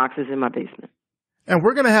 and the boxes in my basement. And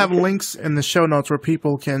we're going to have links in the show notes where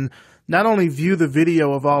people can not only view the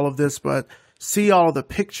video of all of this, but see all the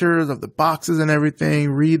pictures of the boxes and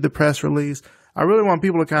everything, read the press release. I really want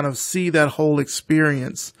people to kind of see that whole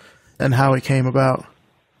experience and how it came about.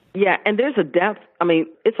 Yeah, and there's a depth. I mean,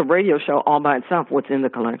 it's a radio show all by itself, what's in the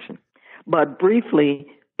collection. But briefly,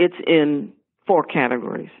 it's in 4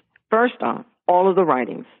 categories. First off, all of the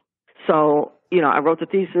writings. So, I wrote the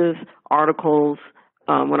thesis, articles,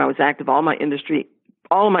 when I was active, all of my industry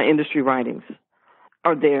writings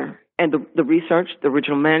are there. And the research, the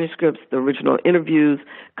original manuscripts, the original interviews,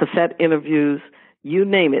 cassette interviews, you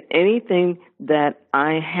name it, anything that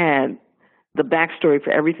I had, the backstory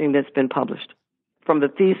for everything that's been published, from the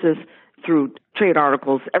thesis through trade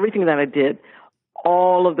articles, everything that I did,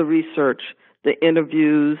 all of the research, the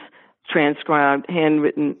interviews, transcribed,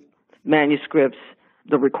 handwritten manuscripts,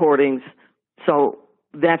 the recordings. So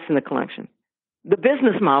that's in the collection. The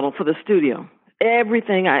business model for the studio,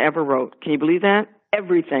 everything I ever wrote. Can you believe that?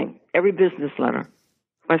 Everything, every business letter.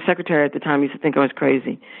 My secretary at the time used to think I was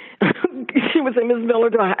crazy. She would say, Ms. Miller,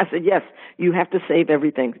 I said, yes, you have to save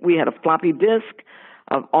everything. We had a floppy disk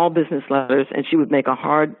of all business letters, and she would make a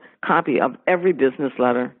hard copy of every business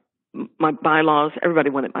letter. My bylaws, everybody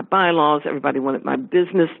wanted my bylaws, everybody wanted my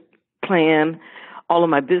business plan, all of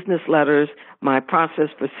my business letters, my process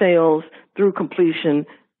for sales through completion,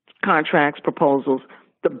 contracts, proposals.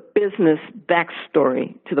 The business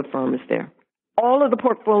backstory to the firm is there. All of the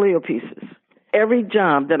portfolio pieces, every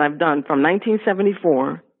job that I've done from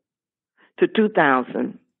 1974 to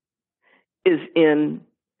 2000 is in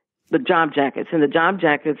the job jackets. And the job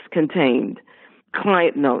jackets contained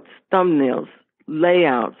client notes, thumbnails,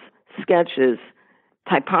 layouts, sketches,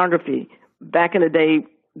 typography, back in the day,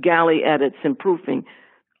 galley edits and proofing,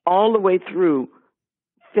 all the way through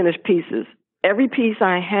finished pieces. Every piece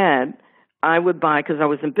I had, I would buy, because I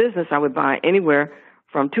was in business, I would buy anywhere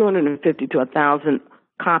from 250 to 1,000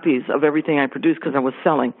 copies of everything I produced because I was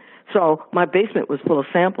selling. So my basement was full of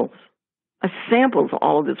samples. Samples of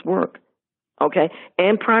all of this work, okay?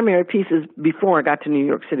 And primary pieces before I got to New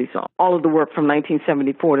York City. So all of the work from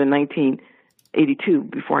 1974 to 1982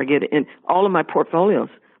 before I get in. All of my portfolios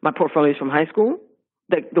from high school,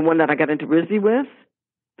 the one that I got into RISD with,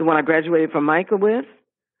 the one I graduated from MICA with,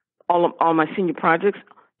 all my senior projects,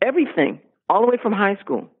 everything, all the way from high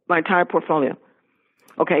school, my entire portfolio.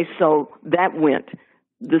 Okay, so that went.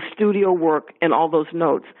 The studio work and all those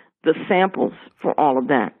notes, the samples for all of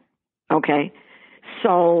that. Okay,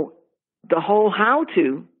 so the whole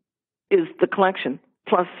how-to is the collection,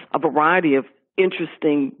 plus a variety of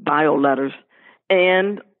interesting bio letters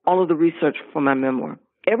and all of the research for my memoir.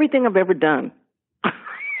 Everything I've ever done,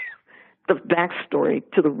 the backstory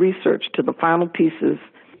to the research to the final pieces,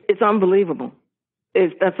 it's unbelievable.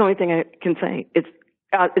 That's the only thing I can say.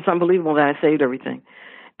 It's unbelievable that I saved everything.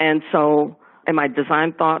 And so in my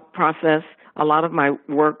design thought process, a lot of my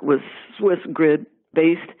work was Swiss grid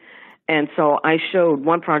based. And so I showed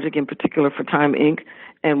one project in particular for Time Inc.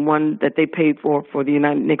 and one that they paid for the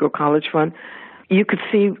United Negro College Fund. You could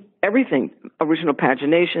see everything, original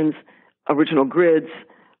paginations, original grids,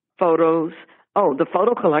 photos. Oh, the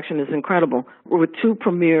photo collection is incredible. We're with 2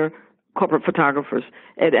 premier corporate photographers,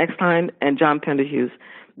 Ed Eckstein and John Penderhughes.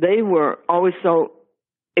 They were always so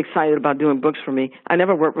excited about doing books for me. I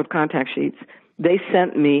never worked with contact sheets. They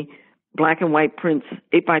sent me black and white prints,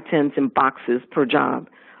 8x10s in boxes per job.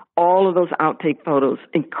 All of those outtake photos,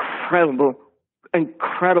 incredible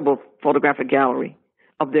photographic gallery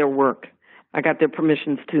of their work. I got their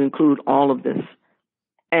permissions to include all of this.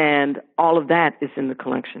 And all of that is in the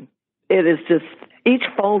collection. It is just, each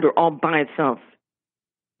folder all by itself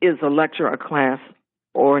is a lecture, a class,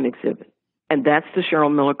 or an exhibit. And that's the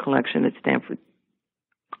Cheryl Miller collection at Stanford.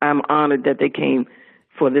 I'm honored that they came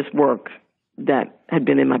for this work that had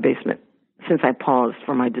been in my basement since I paused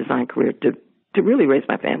for my design career to really raise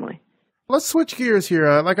my family. Let's switch gears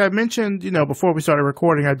here. Like I mentioned, before we started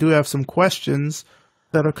recording, I do have some questions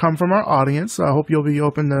that have come from our audience. So I hope you'll be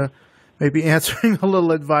open to maybe answering a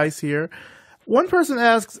little advice here. One person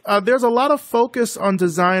asks, there's a lot of focus on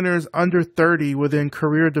designers under 30 within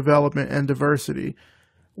career development and diversity.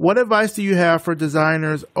 What advice do you have for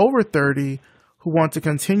designers over 30 who want to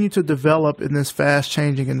continue to develop in this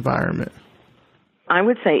fast-changing environment? I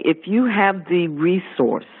would say if you have the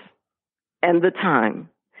resource and the time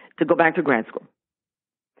to go back to grad school,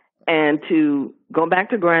 and to go back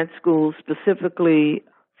to grad school specifically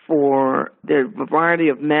for their variety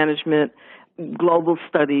of management, global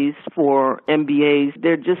studies for MBAs.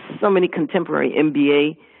 There are just so many contemporary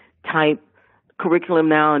MBA-type curriculum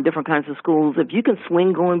now in different kinds of schools. If you can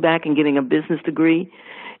swing going back and getting a business degree,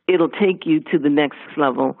 it'll take you to the next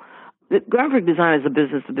level. The graphic design is a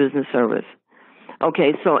business-to-business service.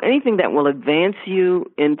 Okay, so anything that will advance you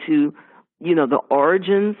into, the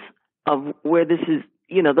origins of where this is,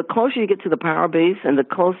 the closer you get to the power base and the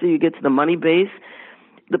closer you get to the money base,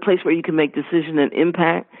 the place where you can make decision and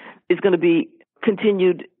impact is going to be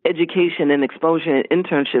continued education and exposure and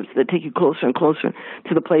internships that take you closer and closer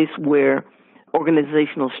to the place where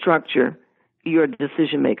organizational structure, you're a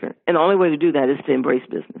decision maker. And the only way to do that is to embrace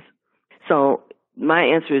business. So my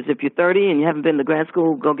answer is, if you're 30 and you haven't been to grad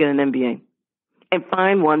school, go get an MBA and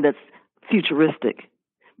find one that's futuristic,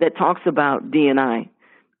 that talks about D&I,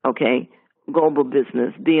 okay, global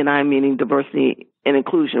business, D&I meaning diversity and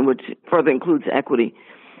inclusion, which further includes equity.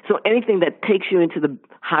 So anything that takes you into the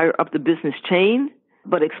higher up the business chain,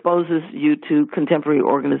 but exposes you to contemporary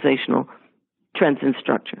organizational trends and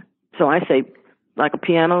structure. So I say, like a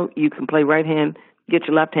piano, you can play right hand, get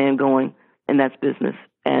your left hand going, and that's business,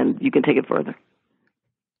 and you can take it further.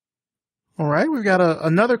 All right, we've got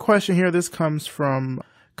another question here. This comes from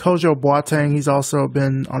Kojo Boateng. He's also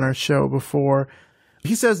been on our show before.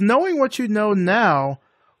 He says, knowing what you know now,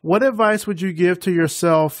 what advice would you give to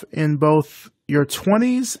yourself in both your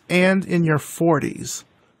 20s and in your 40s?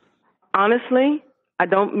 Honestly,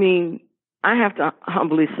 I have to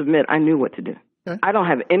humbly submit, I knew what to do. Okay. I don't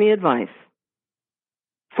have any advice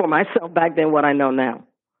for myself back then, what I know now.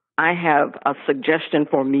 I have a suggestion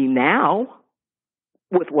for me now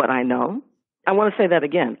with what I know. I want to say that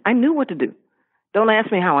again. I knew what to do. Don't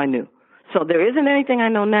ask me how I knew. So there isn't anything I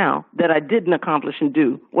know now that I didn't accomplish and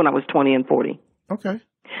do when I was 20 and 40. Okay.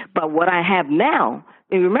 But what I have now,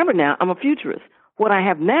 and remember now, I'm a futurist. What I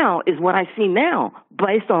have now is what I see now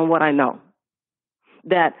based on what I know.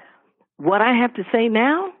 That what I have to say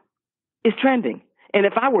now is trending. And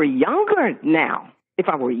if I were younger now,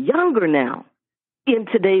 in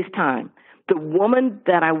today's time, the woman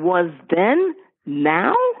that I was then,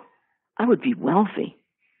 now, I would be wealthy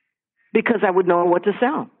because I would know what to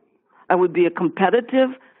sell. I would be a competitive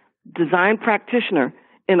design practitioner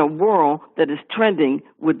in a world that is trending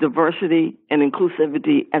with diversity and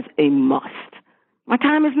inclusivity as a must. My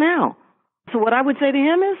time is now. So what I would say to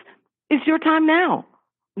him is, it's your time now.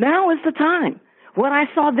 Now is the time. What I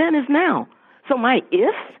saw then is now. So my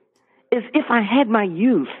if I had my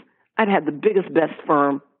youth, I'd have the biggest, best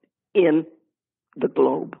firm in the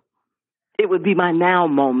globe. It would be my now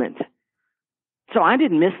moment. So I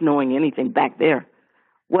didn't miss knowing anything back there.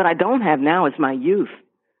 What I don't have now is my youth.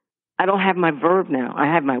 I don't have my verb now. I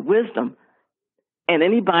have my wisdom. And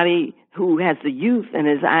anybody who has the youth and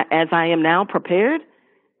as I am now prepared,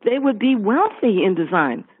 they would be wealthy in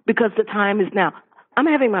design because the time is now. I'm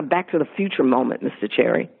having my back to the future moment, Mr.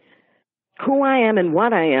 Cherry. Who I am and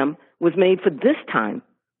what I am was made for this time,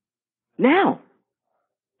 now.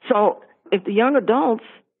 So if the young adults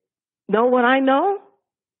know what I know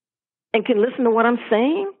and can listen to what I'm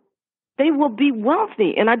saying, they will be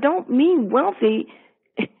wealthy. And I don't mean wealthy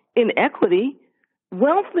in equity,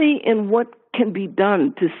 wealthy in what can be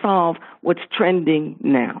done to solve what's trending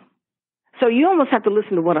now. So you almost have to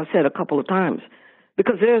listen to what I've said a couple of times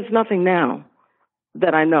because there's nothing now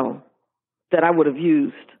that I know that I would have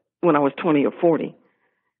used when I was 20 or 40,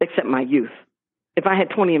 except my youth. If I had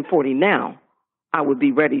 20 and 40 now, I would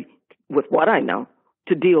be ready with what I know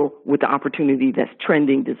to deal with the opportunity that's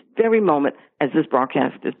trending this very moment as this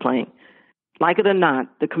broadcast is playing. Like it or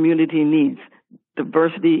not, the community needs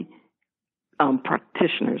diversity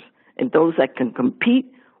practitioners, and those that can compete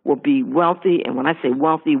will be wealthy. And when I say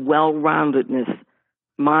wealthy, well-roundedness,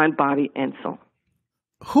 mind, body, and soul.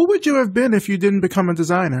 Who would you have been if you didn't become a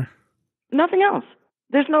designer? Nothing else.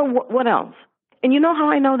 There's no what else. And you know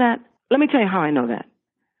how I know that? Let me tell you how I know that.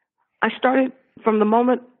 I started from the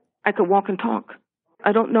moment I could walk and talk.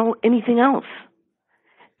 I don't know anything else.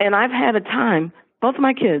 And I've had a time, both of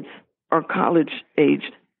my kids are college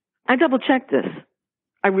aged. I double-checked this.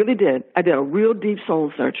 I really did. I did a real deep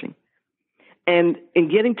soul searching. And in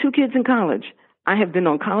getting 2 kids in college, I have been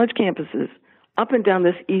on college campuses up and down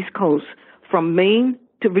this East Coast from Maine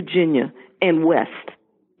to Virginia and west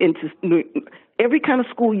into every kind of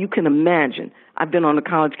school you can imagine. I've been on a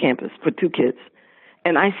college campus for 2 kids.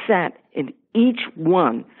 And I sat in each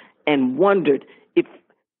one and wondered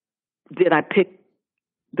did I pick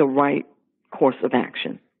the right course of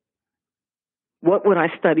action? What would I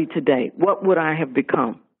study today? What would I have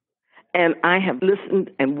become? And I have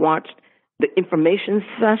listened and watched the information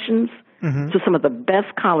sessions to some of the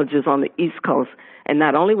best colleges on the East Coast. And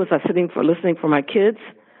not only was I listening for my kids,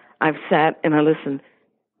 I've sat and I listened.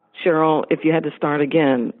 Cheryl, if you had to start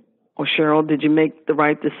again, or Cheryl, did you make the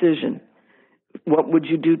right decision? What would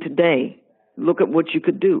you do today? Look at what you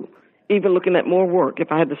could do. Even looking at more work,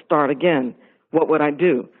 if I had to start again, what would I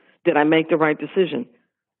do? Did I make the right decision?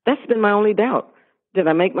 That's been my only doubt. Did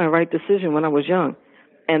I make my right decision when I was young?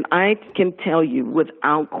 And I can tell you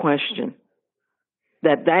without question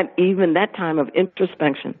that even that time of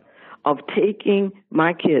introspection, of taking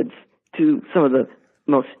my kids to some of the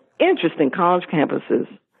most interesting college campuses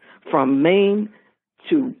from Maine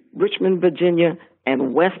to Richmond, Virginia,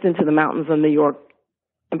 and west into the mountains of New York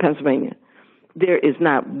and Pennsylvania. There is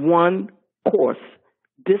not one course,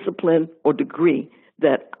 discipline, or degree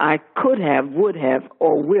that I could have, would have,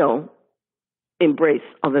 or will embrace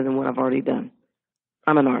other than what I've already done.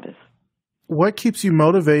 I'm an artist. What keeps you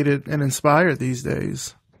motivated and inspired these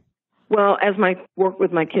days? Well, as I work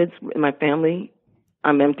with my kids and my family,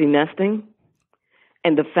 I'm empty nesting.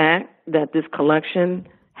 And the fact that this collection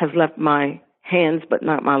has left my hands but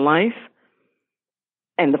not my life,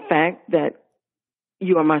 and the fact that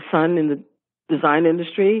you are my son in the design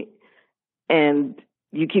industry, and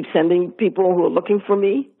you keep sending people who are looking for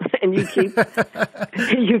me, and you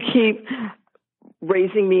keep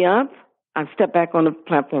raising me up, I've stepped back on the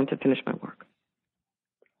platform to finish my work.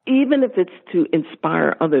 Even if it's to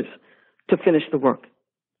inspire others to finish the work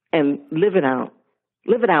and live it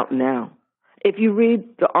out now. If you read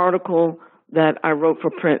the article that I wrote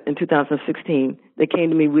for print in 2016, they came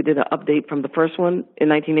to me, we did an update from the first one in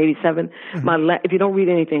 1987. Mm-hmm. If you don't read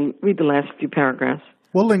anything, read the last few paragraphs.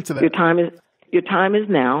 We'll link to that. Your time is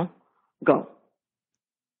now. Go.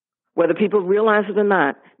 Whether people realize it or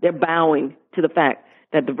not, they're bowing to the fact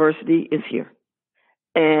that diversity is here.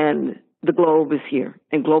 And the globe is here.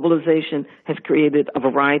 And globalization has created a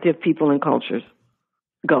variety of people and cultures.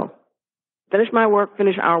 Go. Finish my work,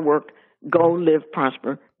 finish our work. Go live,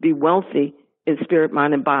 prosper, be wealthy in spirit,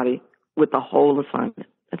 mind, and body with the whole assignment.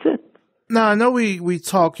 That's it. Now, I know we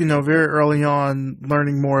talked, very early on,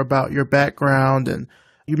 learning more about your background, and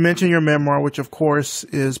you mentioned your memoir, which of course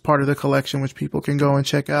is part of the collection, which people can go and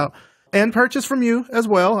check out and purchase from you as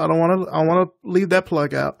well. I want to leave that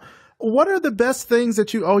plug out. What are the best things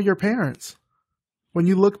that you owe your parents? When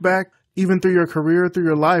you look back, even through your career, through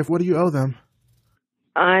your life, what do you owe them?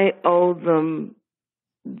 I owe them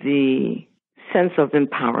the sense of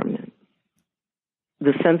empowerment,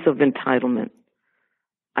 the sense of entitlement.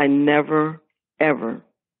 I never, ever,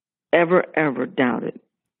 ever, ever doubted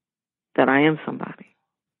that I am somebody,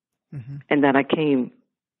 mm-hmm. and that I came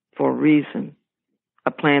for a reason,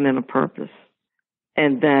 a plan and a purpose,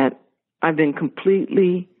 and that I've been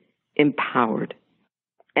completely empowered.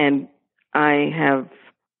 And I have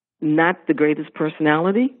not the greatest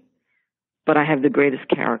personality, but I have the greatest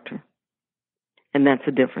character. And that's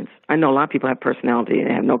the difference. I know a lot of people have personality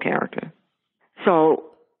and have no character.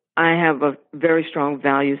 So I have a very strong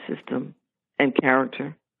value system and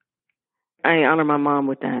character. I honor my mom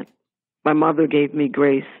with that. My mother gave me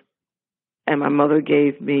grace, and my mother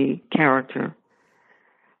gave me character.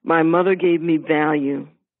 My mother gave me value,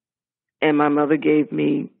 and my mother gave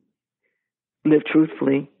me live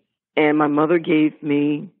truthfully, and my mother gave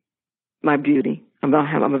me my beauty. And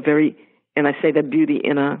I say that beauty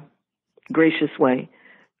in a gracious way.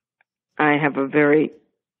 I have a very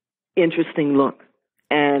interesting look,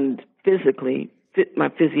 and physically, my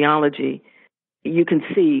physiology, you can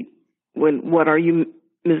see what are you,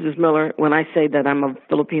 Mrs. Miller? When I say that I'm of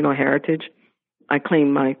Filipino heritage, I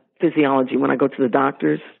claim my physiology when I go to the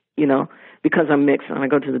doctors, because I'm mixed and I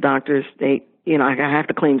go to the doctors, I have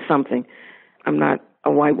to claim something. I'm not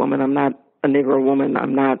a white woman. I'm not a Negro woman.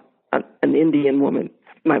 I'm not an Indian woman.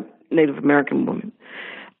 My Native American woman.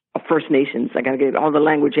 A First Nations. I got to get all the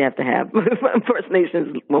language you have to have. First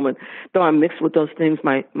Nations woman. Though I'm mixed with those things,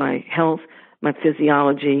 my health, my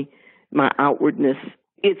physiology, my outwardness.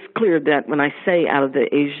 It's clear that when I say out of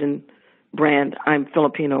the Asian brand, I'm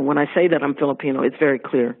Filipino. When I say that I'm Filipino, it's very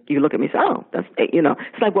clear. You look at me and say, oh, that's,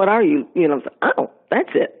 it's like, what are you? Oh,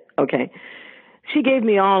 that's it. Okay. She gave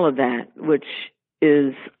me all of that, which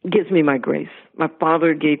gives me my grace. My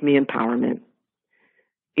father gave me empowerment.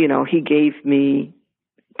 He gave me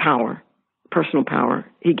power, personal power.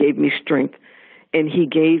 He gave me strength, and he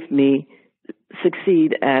gave me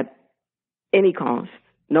succeed at any cost,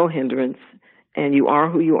 no hindrance, and you are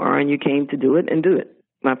who you are, and you came to do it and do it.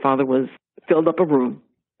 My father filled up a room.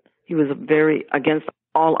 He was very against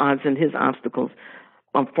all odds and his obstacles.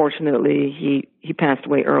 Unfortunately, he passed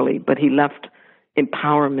away early, but he left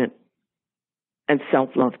empowerment and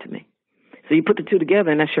self-love to me. So you put the two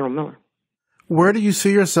together, and that's Cheryl Miller. Where do you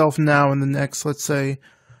see yourself now in the next, let's say,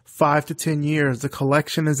 5 to 10 years? The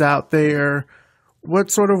collection is out there.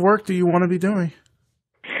 What sort of work do you want to be doing?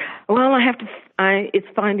 Well, it's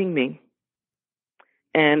finding me.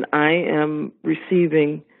 And I'm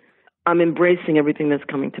embracing everything that's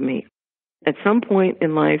coming to me. At some point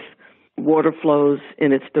in life, water flows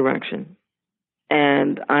in its direction,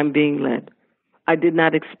 and I'm being led. I did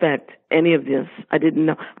not expect any of this. I didn't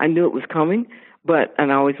know. I knew it was coming,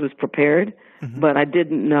 and I always was prepared, mm-hmm. but I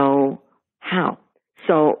didn't know how.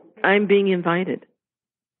 So I'm being invited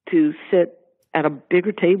to sit at a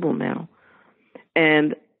bigger table now,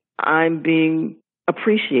 and I'm being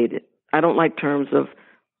appreciated. I don't like terms of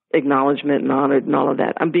acknowledgement and honored and all of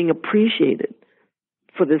that. I'm being appreciated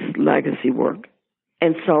for this legacy work.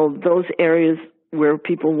 And so those areas where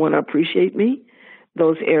people want to appreciate me,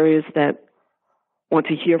 those areas that want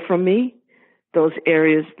to hear from me, those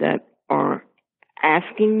areas that are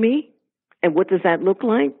asking me, and what does that look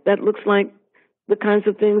like? That looks like the kinds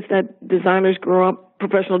of things that designers grow up,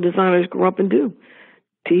 professional designers grow up and do.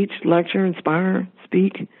 Teach, lecture, inspire,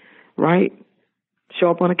 speak, write,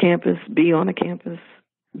 show up on a campus, be on a campus,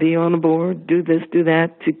 be on a board, do this, do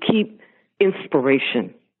that, to keep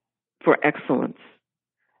inspiration for excellence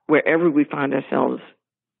wherever we find ourselves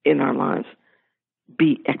in our lives.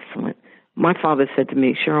 Be excellent. My father said to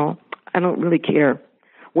me, Cheryl, I don't really care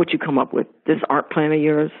what you come up with. This art plan of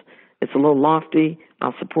yours, it's a little lofty.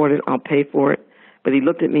 I'll support it. I'll pay for it. But he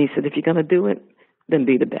looked at me and said, if you're going to do it, then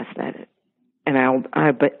be the best at it. And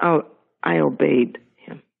I obeyed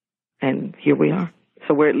him. And here we are.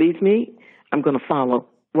 So where it leads me, I'm going to follow.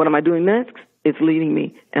 What am I doing next? It's leading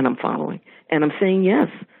me, and I'm following. And I'm saying yes.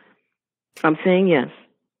 I'm saying yes.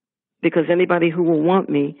 Because anybody who will want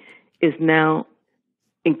me is now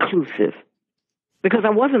inclusive. Because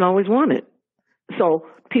I wasn't always wanted. So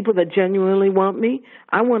people that genuinely want me,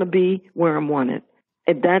 I want to be where I'm wanted.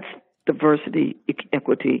 And that's diversity,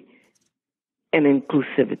 equity, and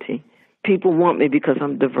inclusivity. People want me because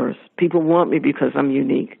I'm diverse. People want me because I'm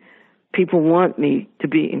unique. People want me to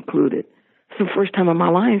be included. It's the first time in my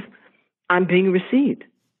life I'm being received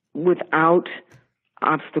without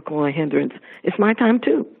obstacle or hindrance. It's my time,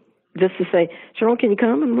 too. Just to say, Cheryl, can you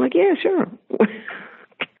come? And I'm like, yeah, sure.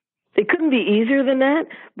 It couldn't be easier than that,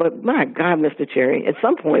 but my God, Mr. Cherry, at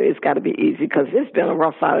some point it's got to be easy because it's been a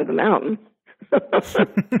rough side of the mountain.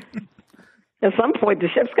 At some point, the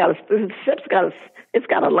ship's got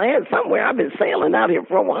to land somewhere. I've been sailing out here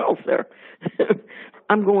for a while, sir.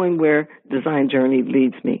 I'm going where Design Journey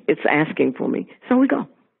leads me. It's asking for me, so we go.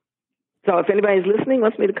 So if anybody's listening,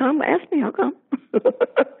 wants me to come, ask me. I'll come.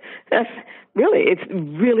 It's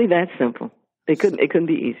really that simple. It couldn't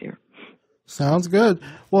be easier. Sounds good.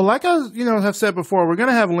 Well, like I have said before, we're going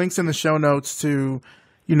to have links in the show notes to,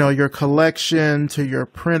 your collection, to your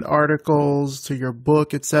print articles, to your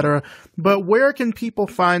book, etc. But where can people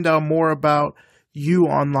find out more about you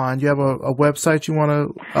online? Do you have a website you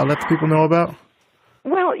want to let the people know about?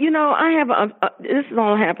 Well, I have this is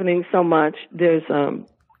all happening so much. There's a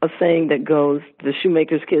saying that goes, the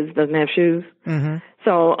shoemaker's kids doesn't have shoes. Mm-hmm.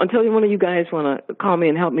 So until one of you guys want to call me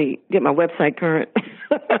and help me get my website current,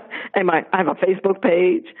 and I have a Facebook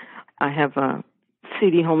page. I have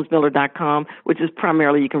cdholmesmiller.com, which is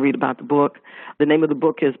primarily you can read about the book. The name of the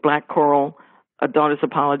book is Black Coral, A Daughter's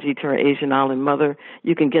Apology to Her Asian Island Mother.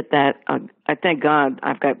 You can get that. I thank God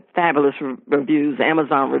I've got fabulous reviews.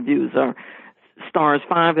 Amazon reviews are stars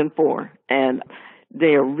 5 and 4, and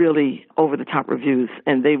they are really over-the-top reviews,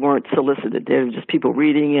 and they weren't solicited. They're just people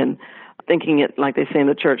reading and thinking it, like they say in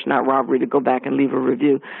the church, not robbery, to go back and leave a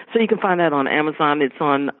review. So you can find that on Amazon.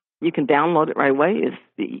 You can download it right away,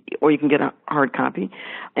 or you can get a hard copy.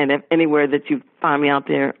 And if anywhere that you find me out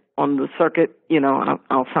there on the circuit,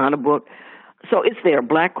 I'll sign a book. So it's there,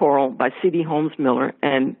 Black Coral by C.D. Holmes Miller,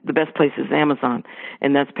 and the best place is Amazon,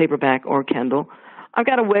 and that's paperback or Kindle. I've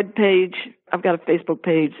got a web page. I've got a Facebook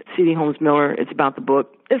page, C.D. Holmes Miller. It's about the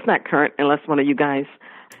book. It's not current unless one of you guys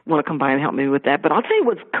want to come by and help me with that. But I'll tell you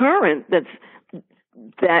what's current. This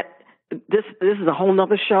is a whole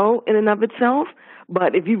nother show in and of itself.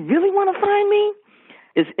 But if you really want to find me,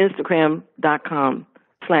 it's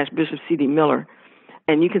Instagram.com/Bishop C.D. Miller.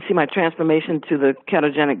 And you can see my transformation to the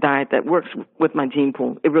ketogenic diet that works with my gene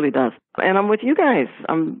pool. It really does. And I'm with you guys.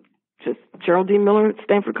 I'm just Cheryl D. Miller at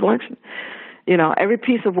Stanford Collection. Every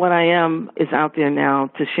piece of what I am is out there now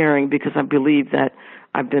to sharing because I believe that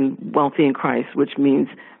I've been wealthy in Christ, which means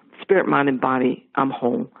spirit, mind, and body, I'm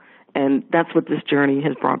whole. And that's what this journey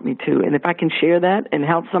has brought me to. And if I can share that and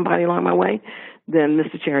help somebody along my way, then,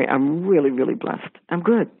 Mr. Cherry, I'm really, really blessed. I'm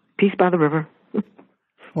good. Peace by the river.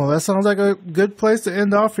 Well, that sounds like a good place to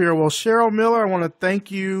end off here. Well, Cheryl Miller, I want to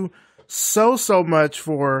thank you so much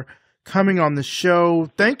for coming on the show.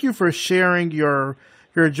 Thank you for sharing your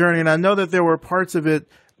journey. And I know that there were parts of it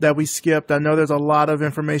that we skipped. I know there's a lot of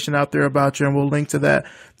information out there about you, and we'll link to that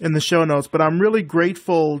in the show notes. But I'm really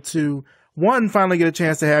grateful to, one, finally get a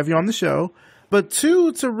chance to have you on the show, but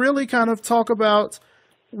two, to really kind of talk about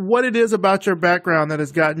what it is about your background that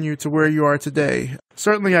has gotten you to where you are today.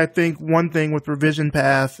 Certainly, I think one thing with Revision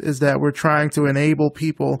Path is that we're trying to enable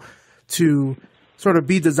people to sort of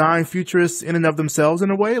be design futurists in and of themselves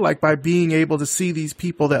in a way, like by being able to see these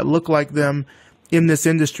people that look like them in this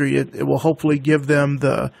industry, it will hopefully give them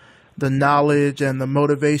the knowledge and the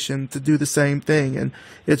motivation to do the same thing. And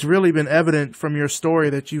it's really been evident from your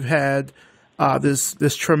story that you've had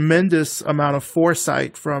this tremendous amount of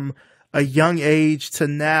foresight from a young age to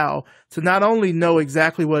now to not only know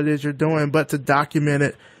exactly what it is you're doing, but to document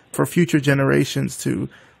it for future generations to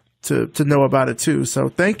know about it too. So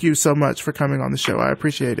thank you so much for coming on the show. I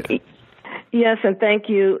appreciate it. Yes, and thank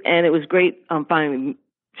you. And it was great finally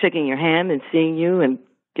shaking your hand and seeing you and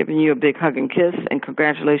giving you a big hug and kiss. And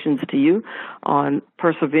congratulations to you on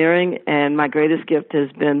persevering. And my greatest gift has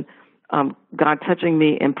been God touching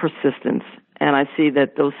me in persistence. And I see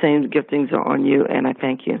that those same giftings are on you, and I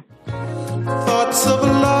thank you. Thoughts of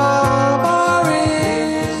love are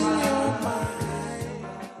in your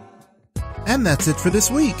mind. And that's it for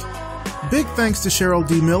this week. Big thanks to Cheryl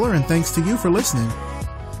D. Miller, and thanks to you for listening.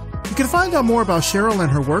 You can find out more about Cheryl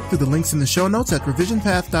and her work through the links in the show notes at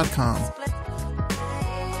revisionpath.com.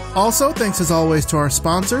 Also, thanks as always to our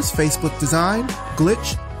sponsors, Facebook Design,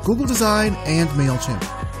 Glitch, Google Design, and MailChimp.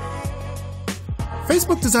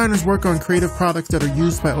 Facebook designers work on creative products that are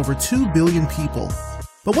used by over 2 billion people.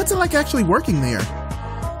 But what's it like actually working there?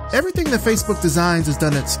 Everything that Facebook designs is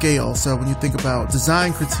done at scale, so when you think about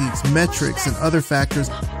design critiques, metrics, and other factors,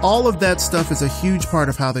 all of that stuff is a huge part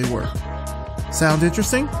of how they work. Sound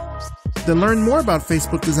interesting? Then learn more about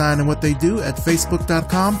Facebook design and what they do at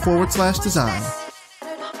facebook.com/design.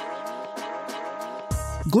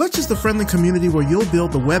 Glitch is the friendly community where you'll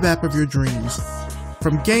build the web app of your dreams.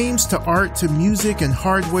 From games to art to music and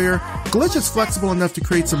hardware, Glitch is flexible enough to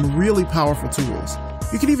create some really powerful tools.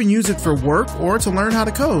 You can even use it for work or to learn how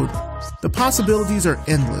to code. The possibilities are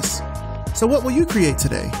endless. So what will you create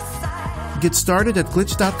today? Get started at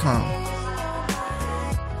glitch.com.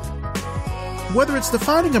 Whether it's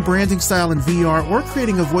defining a branding style in VR or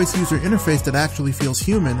creating a voice user interface that actually feels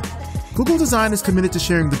human, Google Design is committed to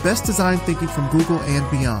sharing the best design thinking from Google and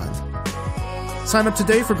beyond. Sign up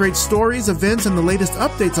today for great stories, events, and the latest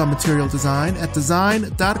updates on material design at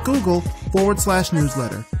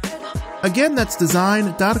design.google/newsletter. Again, that's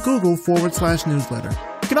design.google/newsletter.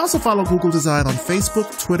 You can also follow Google Design on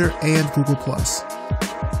Facebook, Twitter, and Google+.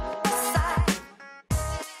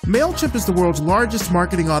 MailChimp is the world's largest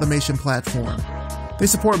marketing automation platform. They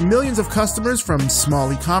support millions of customers from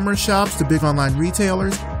small e-commerce shops to big online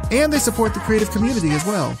retailers, and they support the creative community as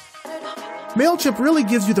well. MailChimp really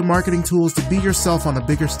gives you the marketing tools to be yourself on a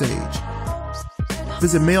bigger stage.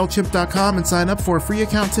 Visit MailChimp.com and sign up for a free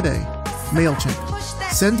account today. MailChimp.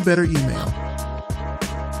 Send better email.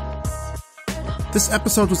 This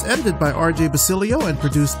episode was edited by RJ Basilio and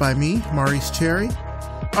produced by me, Maurice Cherry.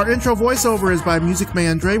 Our intro voiceover is by Music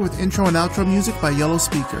Man Dre with intro and outro music by Yellow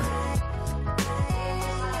Speaker.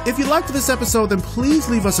 If you liked this episode, then please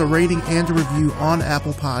leave us a rating and a review on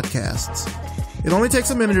Apple Podcasts. It only takes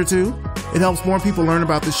a minute or two. It helps more people learn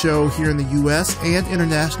about the show here in the U.S. and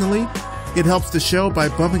internationally. It helps the show by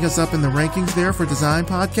bumping us up in the rankings there for design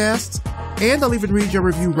podcasts. And I'll even read your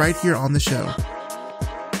review right here on the show.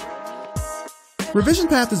 Revision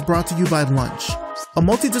Path is brought to you by Lunch, a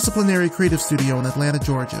multidisciplinary creative studio in Atlanta,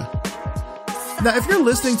 Georgia. Now, if you're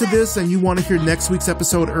listening to this and you want to hear next week's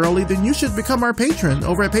episode early, then you should become our patron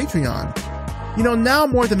over at Patreon. You know, now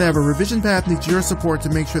more than ever, Revision Path needs your support to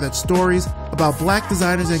make sure that stories about Black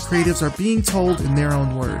designers and creatives are being told in their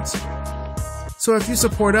own words. So if you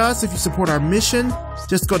support us, if you support our mission,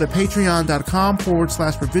 just go to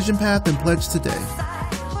patreon.com/Revision Path and pledge today.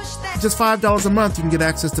 For just $5 a month, you can get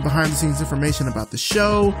access to behind-the-scenes information about the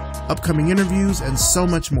show, upcoming interviews, and so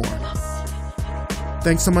much more.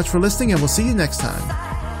 Thanks so much for listening, and we'll see you next time.